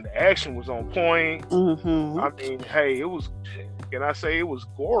action was on point. Mm-hmm. I mean, hey, it was. Can I say it was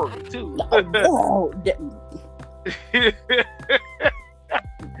gory too?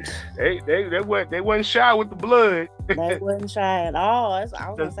 They wasn't shy with the blood. They wasn't shy at all.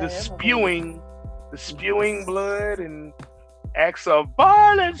 The spewing blood and acts of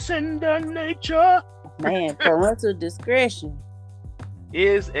violence in the nature. Man, parental discretion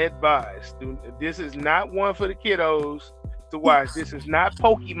is advised. This is not one for the kiddos to watch. This is not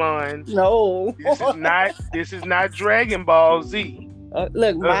Pokemon. No. This is not Dragon Ball Z.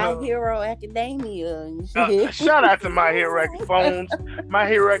 Look, My Hero Academia. Shout out to My Hero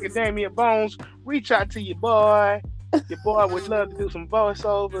Academia Bones. Reach out to your boy. Your boy would love to do some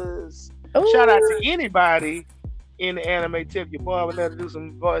voiceovers. Ooh. Shout out to anybody in the anime tip. Your boy would love to do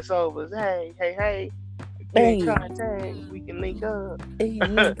some voiceovers. Hey. Get in contact. We can link up.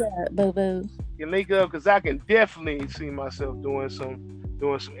 Boo boo. can link up because I can definitely see myself doing some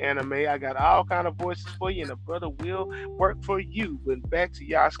anime. I got all kind of voices for you, and a brother will work for you. But back to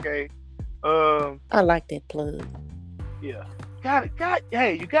Yasuke. I like that plug. Yeah.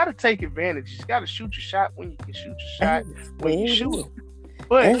 Hey, you gotta take advantage. You gotta shoot your shot when you can shoot your shot when you shoot it.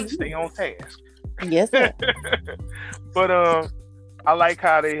 But stay on task. Yes, sir. But I like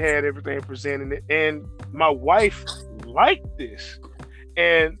how they had everything presented it. And my wife liked this.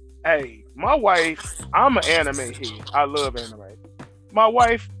 And hey, my wife, I'm an anime head. I love anime. My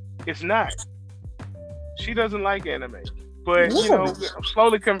wife is not. She doesn't like anime. But you know, I'm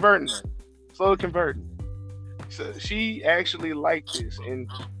slowly converting her. So she actually liked this, and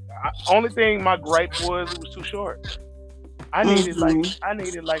only thing my gripe was it was too short. I needed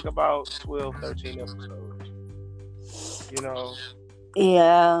like about 12, 13 episodes. You know.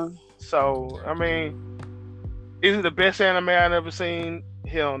 Yeah. So I mean, is it the best anime I've ever seen?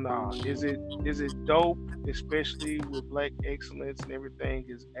 Hell no. Is it dope, especially with black excellence and everything?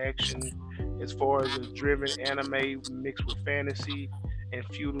 Is action as far as a driven anime mixed with fantasy and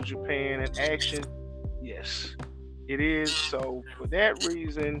feudal Japan and action? Yes, it is. So for that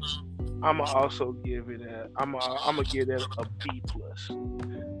reason, I'ma also give it I'ma give that a B plus.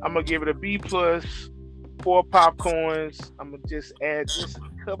 I'm gonna give it a B plus. 4 popcorns. I'm gonna just add just a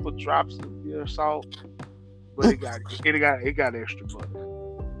couple drops of beer salt, but it got extra butter.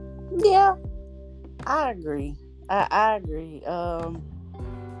 Yeah, I agree. I agree.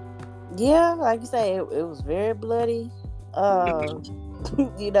 Yeah, like you say, it was very bloody.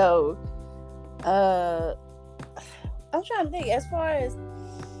 You know, I'm trying to think as far as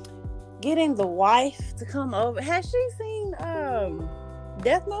getting the wife to come over. Has she seen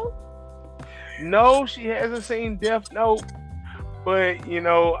Death Note? No, she hasn't seen Death Note, but you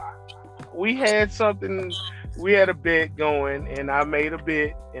know, we had a bet going, and I made a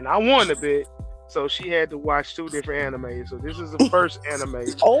bet, and I won a bet. So she had to watch 2 different animes. So this is the first anime I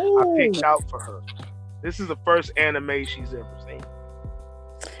picked out for her. This is the first anime she's ever seen.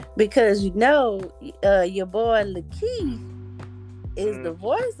 Because you know, your boy Lakeith is the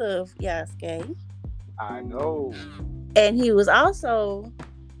voice of Yasuke. I know. And he was also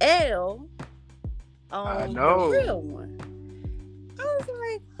L on the real one. I was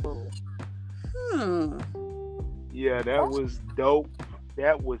like, Yeah, that was dope.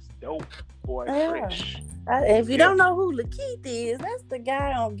 Boy, fresh. If you don't know who Lakeith is, that's the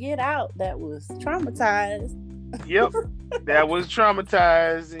guy on Get Out that was traumatized. Yep, that was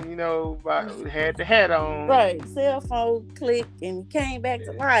traumatized, and you know, had the hat on. Right, cell phone clicked and came back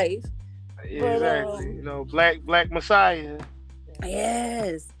to life. Exactly, you know, Black Messiah.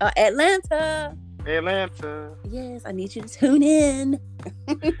 Yes, Atlanta. Yes, I need you to tune in.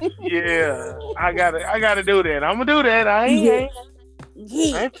 Yeah, I gotta do that. I'm gonna do that. I ain't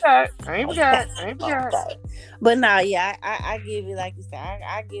forgot. But no, yeah, I give it, like you said,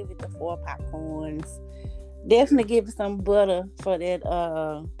 I give it the 4 popcorns. Definitely give it some butter for that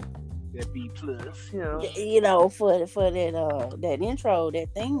that B plus, you know, for that that intro,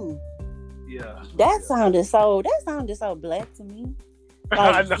 that thing. Yeah. That sounded so black to me.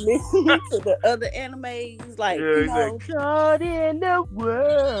 Like listening to the other animes, like you know, God in the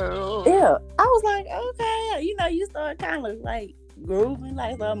world. Yeah, I was like, okay, you know, you start kind of like grooving,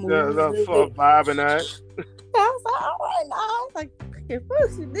 like some movies, vibing out. I was like, all right, now I was like, what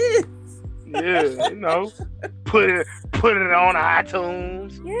is this? Yeah, you know, put it on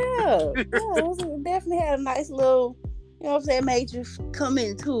iTunes. Yeah, it definitely had a nice little, you know what I'm saying, made you come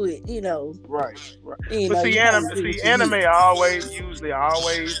into it, you know. Right. You but know, anime always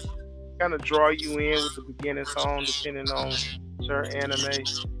kind of draw you in with the beginning song, depending on certain anime.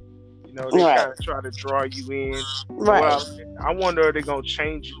 You know, they kind of try to draw you in. Right. Well, I wonder if they're gonna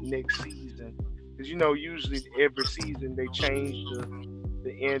change it next season, because you know, usually every season they change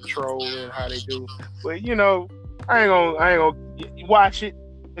the intro and how they do. But you know, I ain't gonna watch it.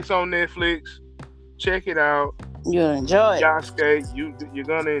 It's on Netflix. Check it out. You'll enjoy it. Yasuke, you're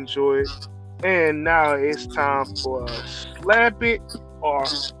gonna enjoy it. And now it's time for Slap It or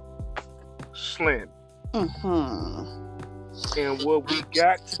Slam It. And what we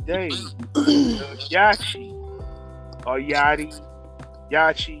got today, Yachi or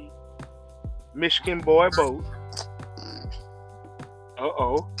Yachi, Michigan boy both.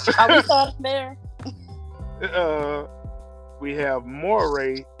 Are we starting there? We have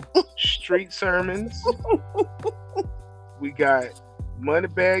Moray, Street Sermons. We got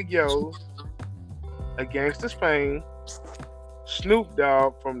Moneybag Yo, A Gangsta's Pain, Snoop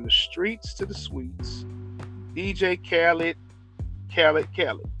Dogg, From the Streets to the Sweets, DJ Khaled. Khaled.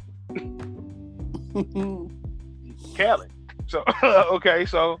 So okay,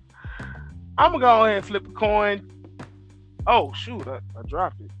 so I'm gonna go ahead and flip a coin. Oh shoot, I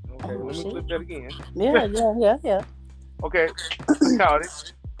dropped it. Okay, Oh let me shit. flip that again. Yeah, yeah, yeah, yeah. Okay, I caught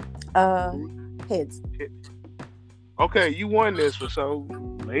it. Uh, heads. Okay, you won this one. So,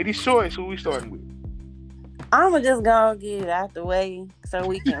 ladies' choice. Who we starting with? I'ma just gonna get it out the way so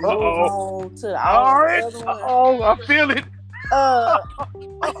we can Uh move oh. on to all All the right. other Uh ones. oh, I feel it. Uh,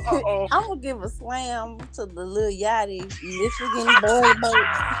 Uh oh. I'm gonna give a slam to the Lil Yachty Michigan boy boat,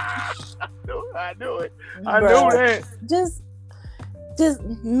 I knew it. I knew bruh. that. Just, just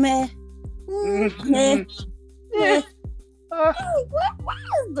meh, meh, meh. What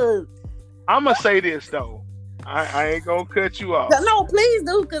is the? I'm gonna say this though. I ain't gonna cut you off. No, please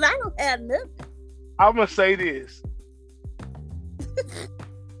do, cause I don't have nothing. I'm gonna say this.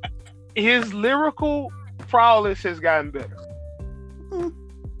 His lyrical prowess has gotten better. Mm.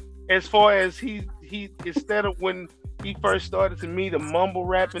 As far as he instead of when he first started to me the mumble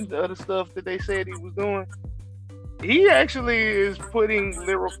rap and the other stuff that they said he was doing, he actually is putting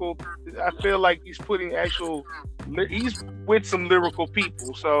lyrical. I feel like he's putting actual. He's with some lyrical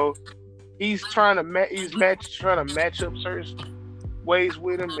people, so he's trying to trying to match up certain ways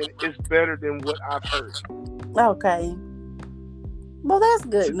with him, and it's better than what I've heard. Okay. Well, that's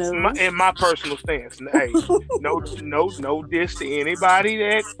good news. In my personal stance, hey, no diss to anybody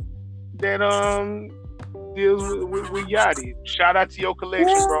that deals with Yachty. Shout out to your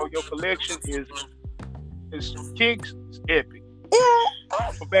collection, bro. Your collection is kicks, it's epic. Yeah.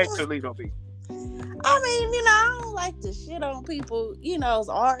 But back to Lido B. I mean, I don't like to shit on people, it's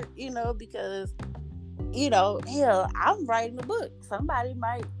art, because, hell, I'm writing a book. Somebody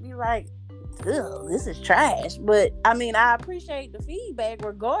might be like, ugh, this is trash. But, I mean, I appreciate the feedback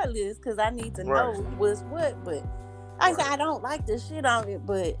regardless because I need to know what's what. But, like I said, I don't like to shit on it,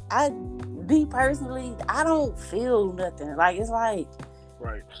 but personally, I don't feel nothing. Like, it's like...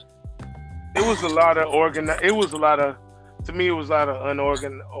 Right. It was a lot of to me, it was a lot of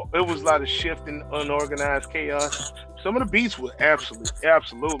unorganized. It was a lot of shifting, unorganized chaos. Some of the beats were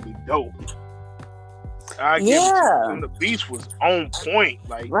absolutely dope. Some of the beats was on point,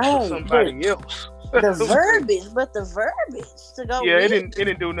 like for somebody else. The verbiage to go. Yeah, it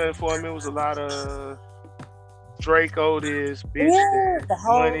didn't do nothing for him. It was a lot of Draco, this bitch, that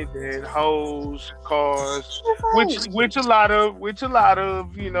money, that hoes, cars, which a lot of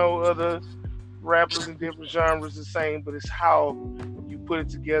other rappers in different genres the same, but it's how you put it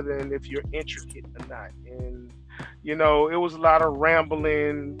together and if you're intricate or not. And it was a lot of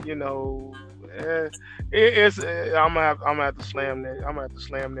rambling. I'm gonna have to slam that. I'm gonna have to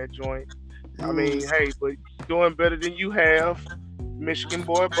slam that joint. I mean, hey, but doing better than you have, Michigan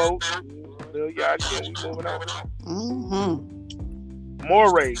boy boat. Lil Yachty, we moving on. Mm-hmm.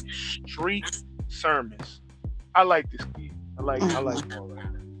 Morray, Street Sermons. I like this kid. I like Morray.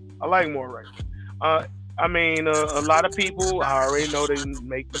 I like Morray. I mean, a lot of people, I already know they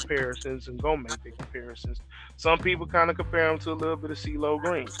make comparisons and gonna make the comparisons. Some people kind of compare him to a little bit of CeeLo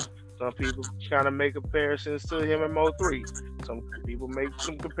Green. Some people kind of make comparisons to him and Mo3. Some people make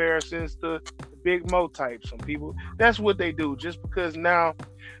some comparisons to the Big Mo type. Some people, that's what they do. Just because now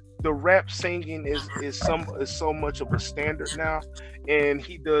the rap singing is so much of a standard now, and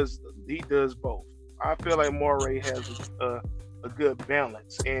he does both. I feel like Morray has a good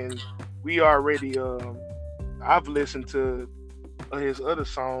balance, and we already I've listened to his other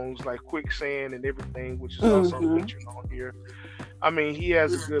songs like Quicksand and everything, which is also featured on here. I mean, he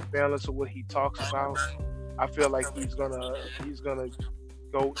has a good balance of what he talks about. I feel like he's gonna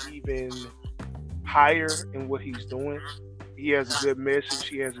go even higher in what he's doing. He has a good message.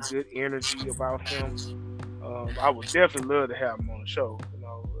 He has a good energy about him. I would definitely love to have him on the show.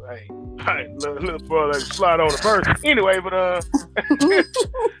 Hey, little brother slide on the first. Anyway, but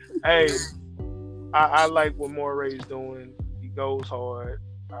hey, I like what Morray's doing. He goes hard.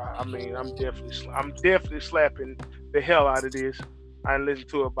 I mean, I'm definitely slapping the hell out of this. I listened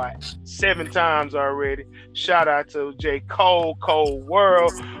to it about 7 times already. Shout out to J. Cole, Cold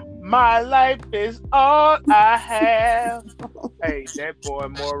World. My life is all I have. Hey, that boy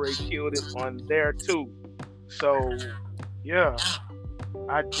Morray killed it on there too. So yeah,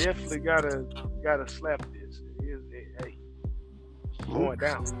 I definitely gotta slap this. Hey, going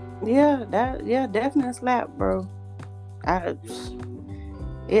down. Yeah, definitely slap, bro. I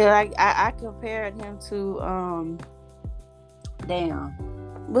compared him to damn,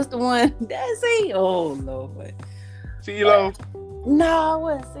 what's the one? That's he. Oh Lord, CeeLo. No, it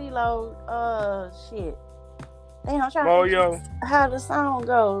wasn't CeeLo. Shit. Damn, I'm trying to think how the song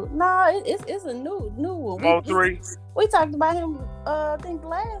goes. No, it's a new one. Mo3. We talked about him. I think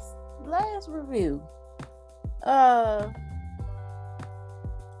last review.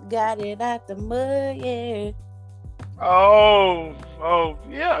 got it out the mud, yeah.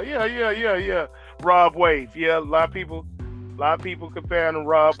 Yeah. Rob Wave. Yeah, a lot of people comparing to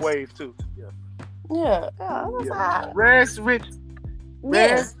Rob Wave too. Yeah. Yeah, that's Yeah. how. Rest rich. Yeah.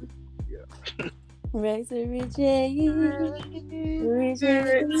 Rest. Yeah. Razor Richie, Richie,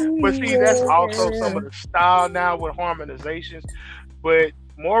 But see, that's also some yeah. of the style now with harmonizations. But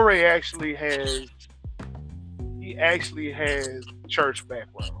Moray he actually has church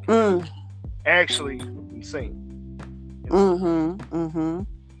background. Mm. Actually, he sing. You know, Mm-hmm.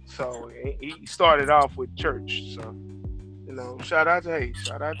 so he started off with church. So shout out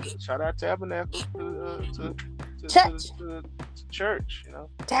Tabernacle Church. to church.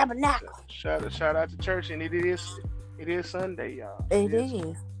 Tabernacle. Shout out to church, and it is Sunday, y'all. It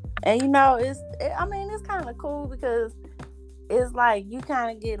is. And I mean, it's kind of cool because it's like you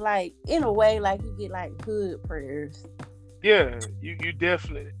kind of get like, in a way, like you get like hood prayers. Yeah, you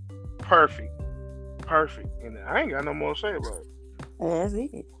definitely perfect, and I ain't got no more to say about it. That's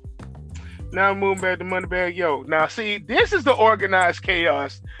it. Now moving back to Moneybag Yo. Now see, this is the organized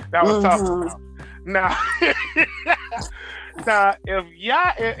chaos that I was talking about. Now, now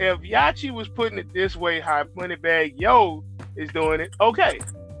if Yachi was putting it this way, how Moneybag Yo is doing it, okay.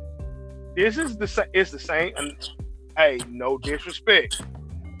 It's the same. And, hey, no disrespect.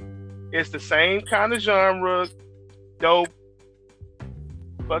 It's the same kind of genre, dope,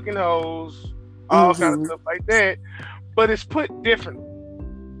 fucking hoes, all kind of stuff like that, but it's put differently.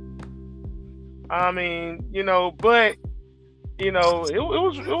 I mean, but it was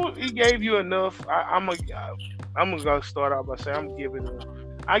he gave you enough. I'm gonna start out by saying I'm gonna give it a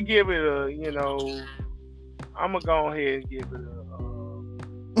I'm gonna go ahead and give it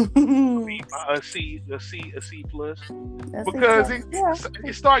a C plus, because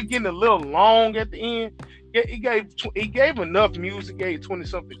it started getting a little long at the end. He gave enough music, gave 20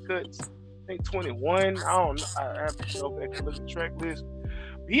 something cuts. I think 21. I don't know. I have to go back and look at the track list.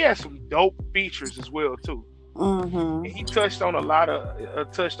 He has some dope features as well too. Mm-hmm. He touched on a lot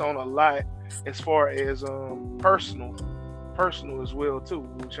as far as personal as well too,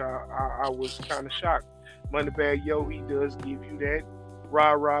 which I was kind of shocked. Moneybag Yo, he does give you that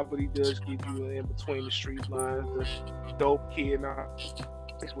rah, but he does give you in between the street lines, the dope kid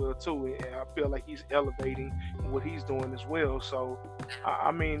as well too, and I feel like he's elevating what he's doing as well. So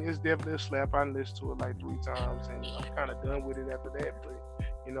I mean, it's definitely a slap. I listened to it like 3 times, and I'm kind of done with it after that. But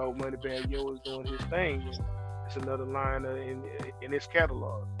Moneybag Yo is doing his thing. It's another line in his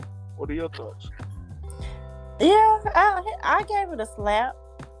catalog. What are your thoughts? Yeah, I gave it a slap.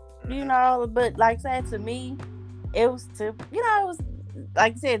 But like I said, to me, it was it was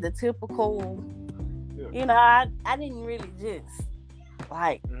like I said, the typical. I didn't really just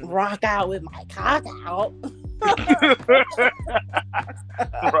like rock out with my cock out.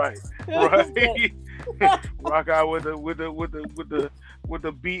 right. Rock out with the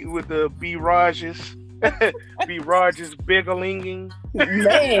B Rajes. B Rajes biglinging.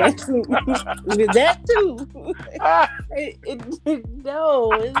 Man, that too.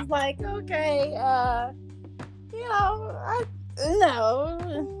 No, it's like, okay, no.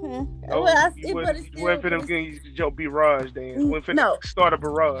 You went for them Joe B Raj dance. Went for start a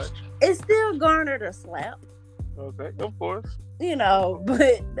barrage. It still garnered a slap. Okay, of course. But yeah.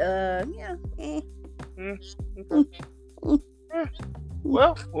 Okay.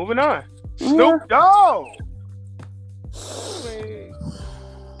 Well, moving on. Snoop Dogg.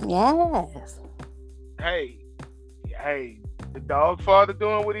 Yes. Hey, the Dog Father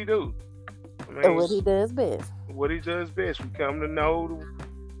doing what he do. What he does best. What he does best. We come to know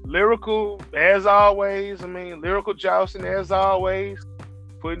lyrical as always. Lyrical jousting as always.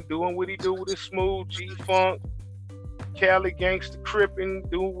 Doing what he do with his smooth G-Funk, Cali gangster crippin',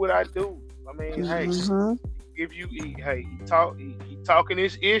 do what I do. If you he talking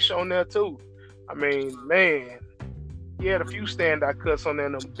his ish on there too. Man, he had a few standout cuts on there,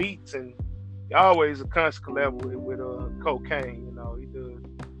 them beats, and always a constant collab with Cocaine. He does.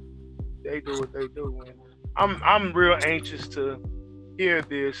 They do what they do, and I'm real anxious to hear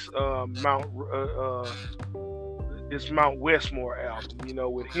this Mount Westmore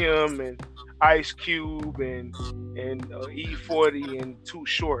album. With him and Ice Cube and E40 and Too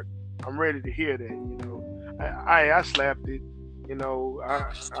Short. I'm ready to hear that. I slapped it.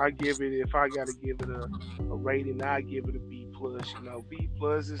 I give it, if I gotta give it a rating, I give it a B plus. B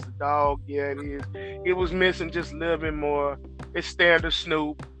plus is the dog. Yeah, it is. It was missing just a little bit more. It's standard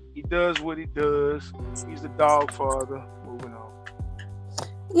Snoop. He does what he does. He's the Dog Father. Moving on.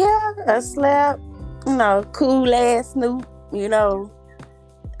 Yeah, a slap. Cool ass Snoop. I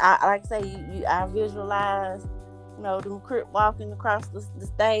like I say, I visualize. them crip walking across the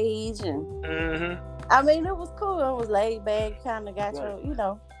stage, and Mm-hmm. I mean, it was cool. It was laid back, kind of got Right.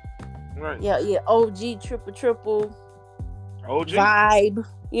 your, Right. yeah, OG triple OG. vibe,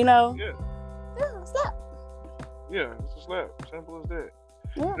 Yeah. Yeah, slap. Yeah. It's a slap. Simple as that.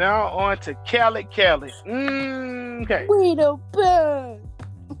 Yeah. Now on to Cali. Okay. We the best.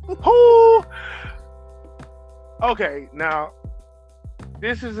 Who? Okay. Now,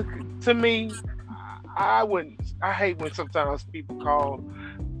 this is to me. I hate when sometimes people call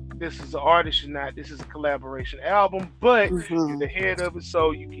this is an artist or not. This is a collaboration album, but you're the head of it,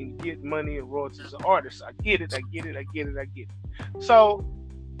 so you can get money and royalties as an artist. I get it. So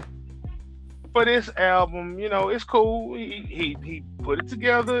for this album, it's cool. He put it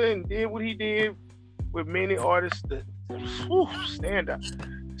together and did what he did with many artists that stand up.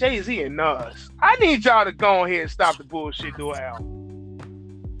 Jay-Z and Nas. I need y'all to go ahead and stop the bullshit, do an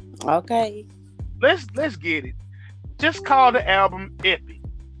album. Okay. Let's get it. Just call the album Epic.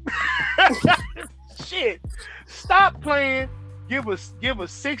 Shit. Stop playing. Give us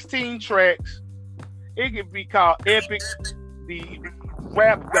 16 tracks. It could be called Epic, the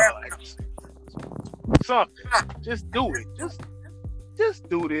Rap Gods. Something. Just do it. Just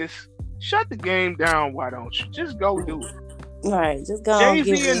do this. Shut the game down, why don't you? Just go do it. All right, just go.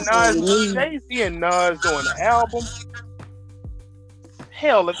 Jay-Z and Nas doing an album.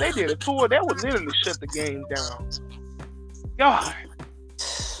 Hell, if they did a tour, that would literally shut the game down. God.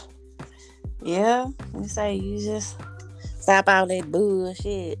 Yeah, you say you just stop all that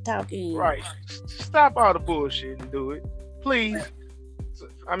bullshit talking. Right. Stop all the bullshit and do it. Please.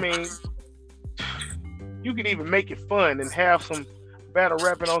 I mean, you can even make it fun and have some battle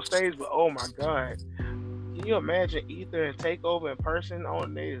rapping on stage, but oh my God. Can you imagine Ether and Takeover in person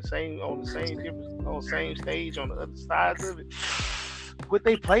on the same stage on the other sides of it? Would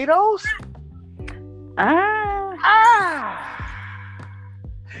they play those?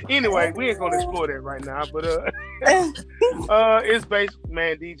 Anyway, we ain't gonna explore that right now, but it's based,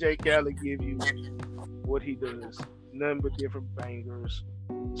 man. DJ Khaled give you what he does, nothing but different bangers.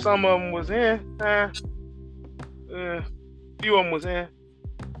 Some of them was few of them was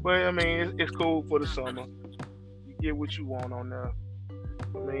but I mean it's cool for the summer. You get what you want on there.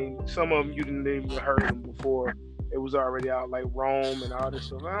 I mean, some of them you didn't even heard them before. It was already out, like Rome and all this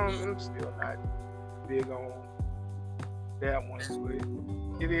stuff. I'm still not big on that one,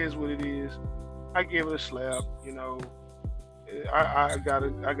 but it is what it is. I give it a slap, I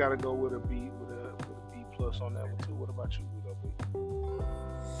gotta go with a B plus on that one too. What about you, B?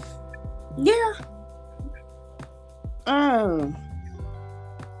 Yeah.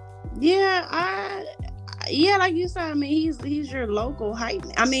 Yeah, like you said, I mean, he's your local hype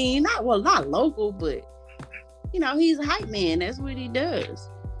man. I mean, not local, but he's a hype man. That's what he does.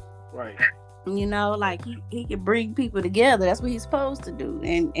 Right. Like he can bring people together. That's what he's supposed to do,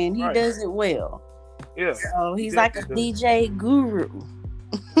 and he does it well. Yeah. So he's like a DJ guru.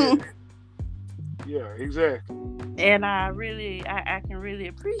 Yeah, exactly. And I can really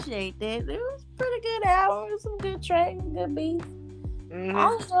appreciate that. It was a pretty good album. It was some good tracks, good beats. Mm-hmm.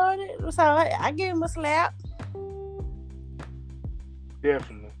 I enjoyed it. So I give him a slap.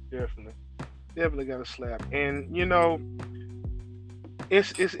 Definitely got a slap. And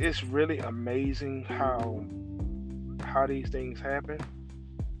it's really amazing how these things happen,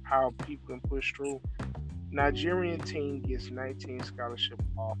 how people can push through. Nigerian team gets 19 scholarship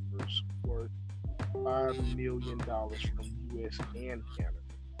offers worth $5 million from U.S. and Canada.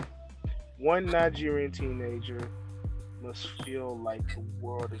 One Nigerian teenager must feel like the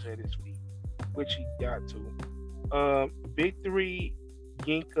world is at his feet, which he got to. Victory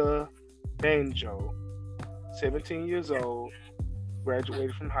Yinka Banjo, 17 years old,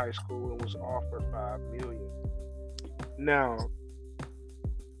 graduated from high school and was offered $5 million. Now,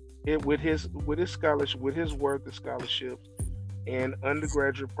 with his scholarship, with his worth of scholarship and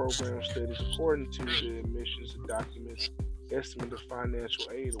undergraduate program studies, according to the admissions documents, estimate of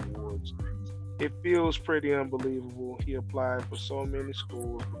financial aid awards, it feels pretty unbelievable. He applied for so many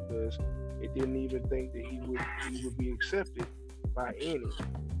schools because it didn't even think that he would be accepted by any.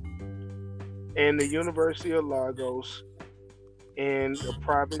 And the University of Lagos and the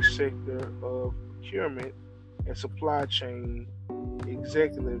private sector of procurement and supply chain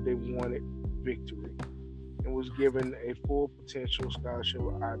executive, they wanted Victory and was given a full potential scholarship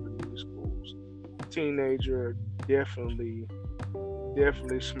at Ivy League schools. The teenager definitely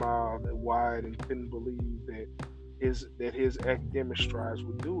smiled wide and couldn't believe that his academic strides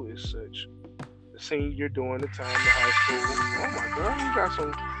would do as such. The senior during the time in high school. Oh my God, you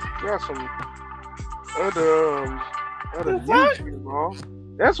got some other music involved.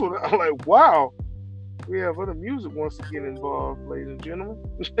 That's what I'm like. Wow, Yeah, but the music wants to get involved, ladies and gentlemen.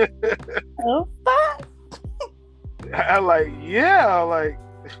 Oh, fuck. I like, yeah, like,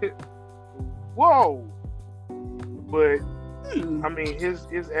 whoa. But Hmm. I mean, his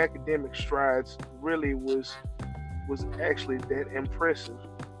academic strides really was actually that impressive.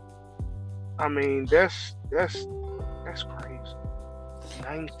 I mean, that's crazy.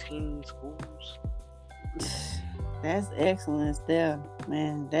 19 schools. That's excellence there,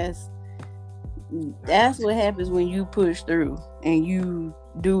 man. That's what happens when you push through and you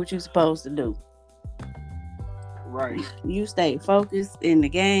do what you're supposed to do. Right, You stay focused in the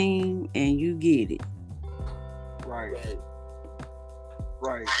game and you get it. right,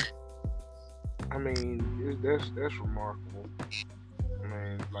 right. I mean, that's remarkable. I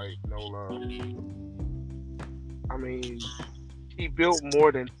mean, like no love. I mean, he built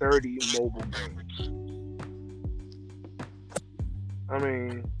more than 30 mobile games. I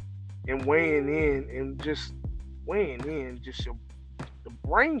mean, and weighing in, just the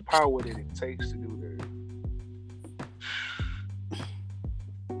brain power that it takes to do that.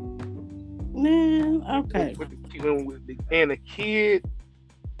 Man, okay. And the kid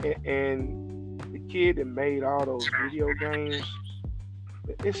and the kid that made all those video games.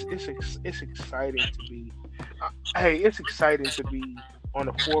 It's exciting to be. Hey, it's exciting to be on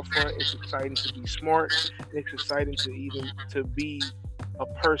the forefront. It's exciting to be smart. It's exciting to even to be a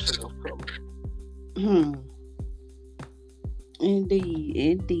person of color. Hmm. Indeed,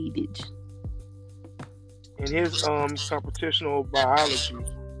 indeed. And his computational biology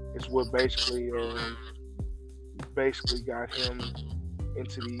is what basically got him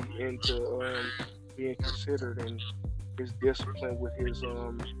into being considered in his discipline with his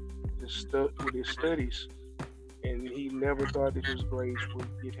studies. And he never thought that his grades would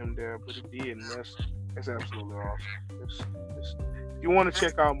get him there, but it did, and that's absolutely awesome. If you want to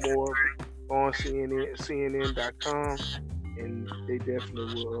check out more, go on CNN.com, and they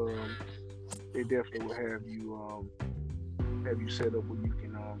definitely will have you set up where you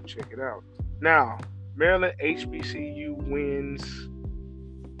can check it out. Now, Maryland HBCU wins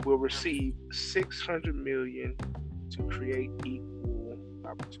will receive 600 million to create equal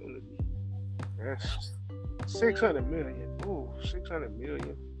opportunity. That's 600 million. Ooh, 600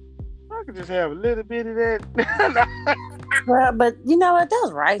 million. I could just have a little bit of that. Well, but you know what?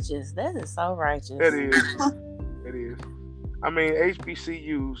 That's righteous. That is so righteous. That is. It is. I mean,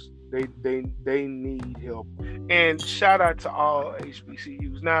 HBCUs, they need help. And shout out to all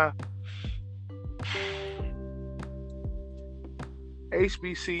HBCUs. Now,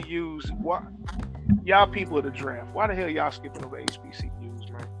 HBCUs, what y'all people of the draft? Why the hell y'all skipping over HBCUs,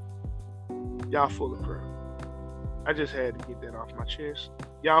 man? Y'all full of crap. I just had to get that off my chest.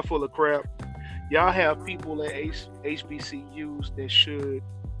 Y'all full of crap. Y'all have people at HBCUs that should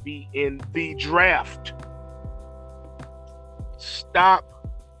be in the draft. Stop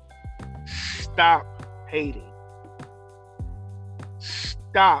hating.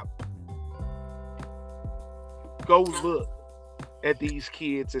 Stop. Go look at these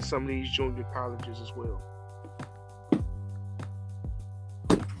kids at some of these junior colleges as well.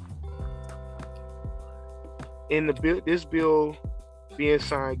 In the bill, this bill being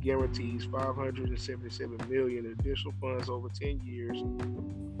signed guarantees 577 million in additional funds over 10 years,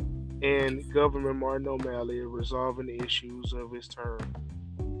 and Governor Martin O'Malley resolving the issues of his term.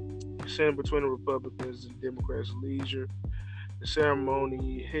 Sent between the Republicans and Democrats' leisure. The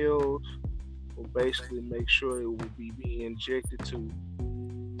ceremony held will basically make sure it will be injected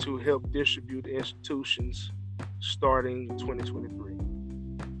to help distribute institutions starting 2023.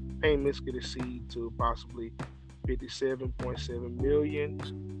 Payments could exceed to possibly 57.7 million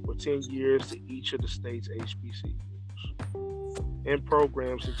for 10 years to each of the state's HBCUs. And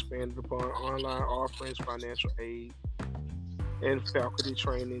programs expanded upon online offerings, financial aid, and faculty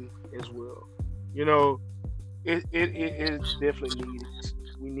training as well. You know, it is definitely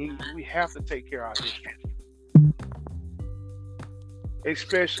needed. We have to take care of our history,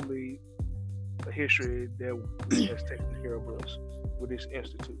 especially a history that has taken care of us with its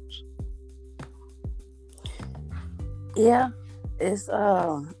institutes. Yeah, it's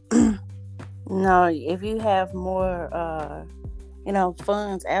no, if you have more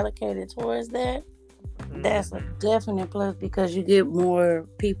funds allocated towards that, that's a definite plus because you get more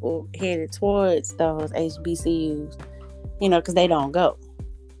people headed towards those HBCUs, because they don't go.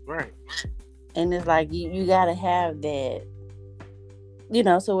 Right. And it's like you gotta have that,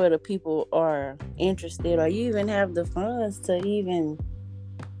 so where the people are interested, or you even have the funds to even,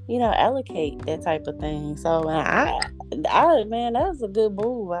 allocate that type of thing. So I man, that's a good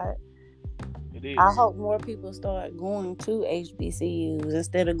move. It I is. hope more people start going to HBCUs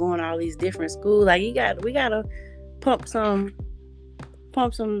instead of going to all these different schools. Like we gotta pump something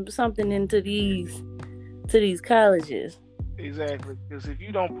into these colleges. Exactly. Because if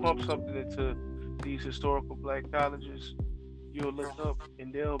you don't pump something into these historical black colleges, you'll look up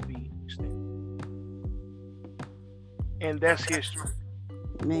and they'll be extinct. And that's history.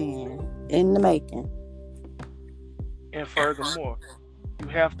 Man, in the making. And furthermore, you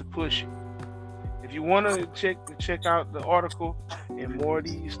have to push it. If you want to check out the article and more of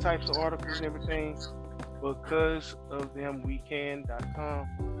these types of articles and everything, because of themwecan.com,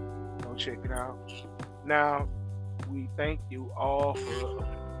 go check it out. Now, we thank you all for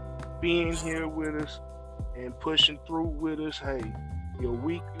being here with us and pushing through with us. Hey, your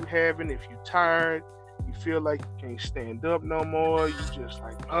week you having, if you're tired, you feel like you can't stand up no more, you just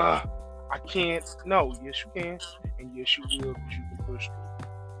like, I can't. No, yes you can, and yes you will, because you can push through.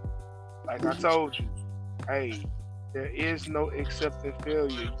 Like I told you, hey, there is no accepting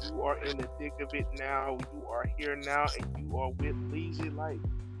failure. You are in the thick of it now. You are here now, and you are with Lazy Life.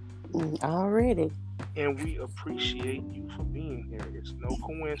 Already. And we appreciate you for being here. It's no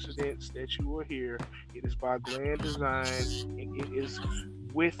coincidence that you are here. It is by grand design, and it is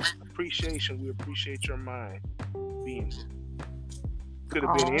with appreciation. We appreciate your mind being here. Could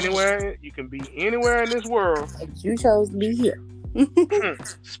have been anywhere. You can be anywhere in this world. But you chose to be here.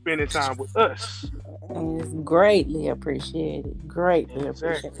 Spending time with us. And it's greatly appreciated. Greatly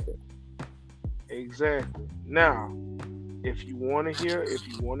appreciated. Exactly. Now, if you want to hear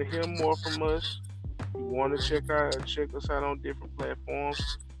more from us, you want to check us out on different platforms,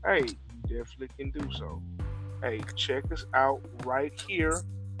 hey, you definitely can do so. Hey, check us out right here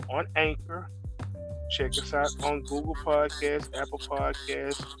on Anchor. Check us out on Google Podcasts, Apple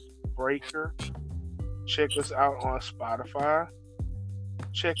Podcasts, Breaker. Check us out on Spotify.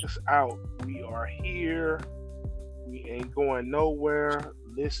 Check us out. We are here. We ain't going nowhere.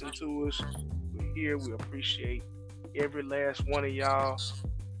 Listen to us. We're here. We appreciate every last one of y'all.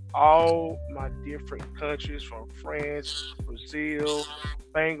 All my different countries, from France, Brazil,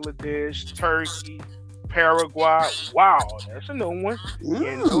 Bangladesh, Turkey, Paraguay. Wow, that's a new one.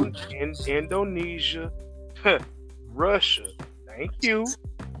 Indonesia, Russia. Thank you.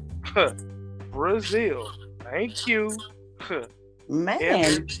 Brazil. Thank you.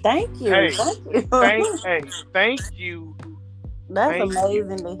 Man, thank you. Hey, thank you. Thank you. That's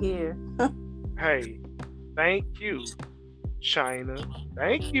amazing to hear. Hey, thank you, China.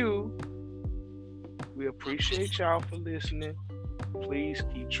 Thank you. We appreciate y'all for listening. Please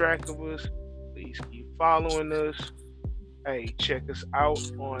keep track of us. Please keep following us. Hey, check us out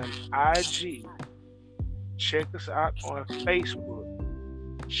on IG. Check us out on Facebook.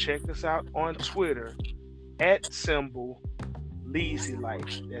 Check us out on Twitter @ Leezy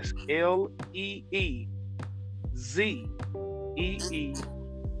Life. That's LEEZEE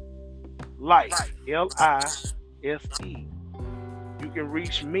Life. LIFE. You can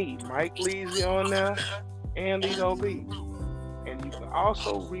reach me, Mike Leezy, on there, and Lito B. And you can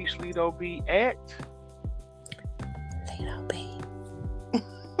also reach Lito B at Lito B.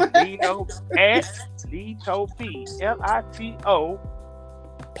 Lito at Lito B. LITOB.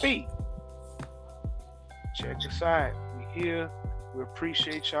 Check us out. We here. We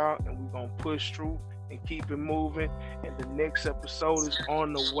appreciate y'all, and we're gonna push through and keep it moving. And the next episode is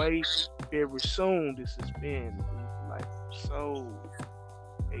on the way very soon. This has been like episode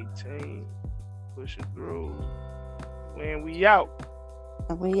 18. Pushing through. When we out.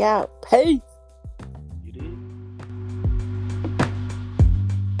 We out. Peace. You did.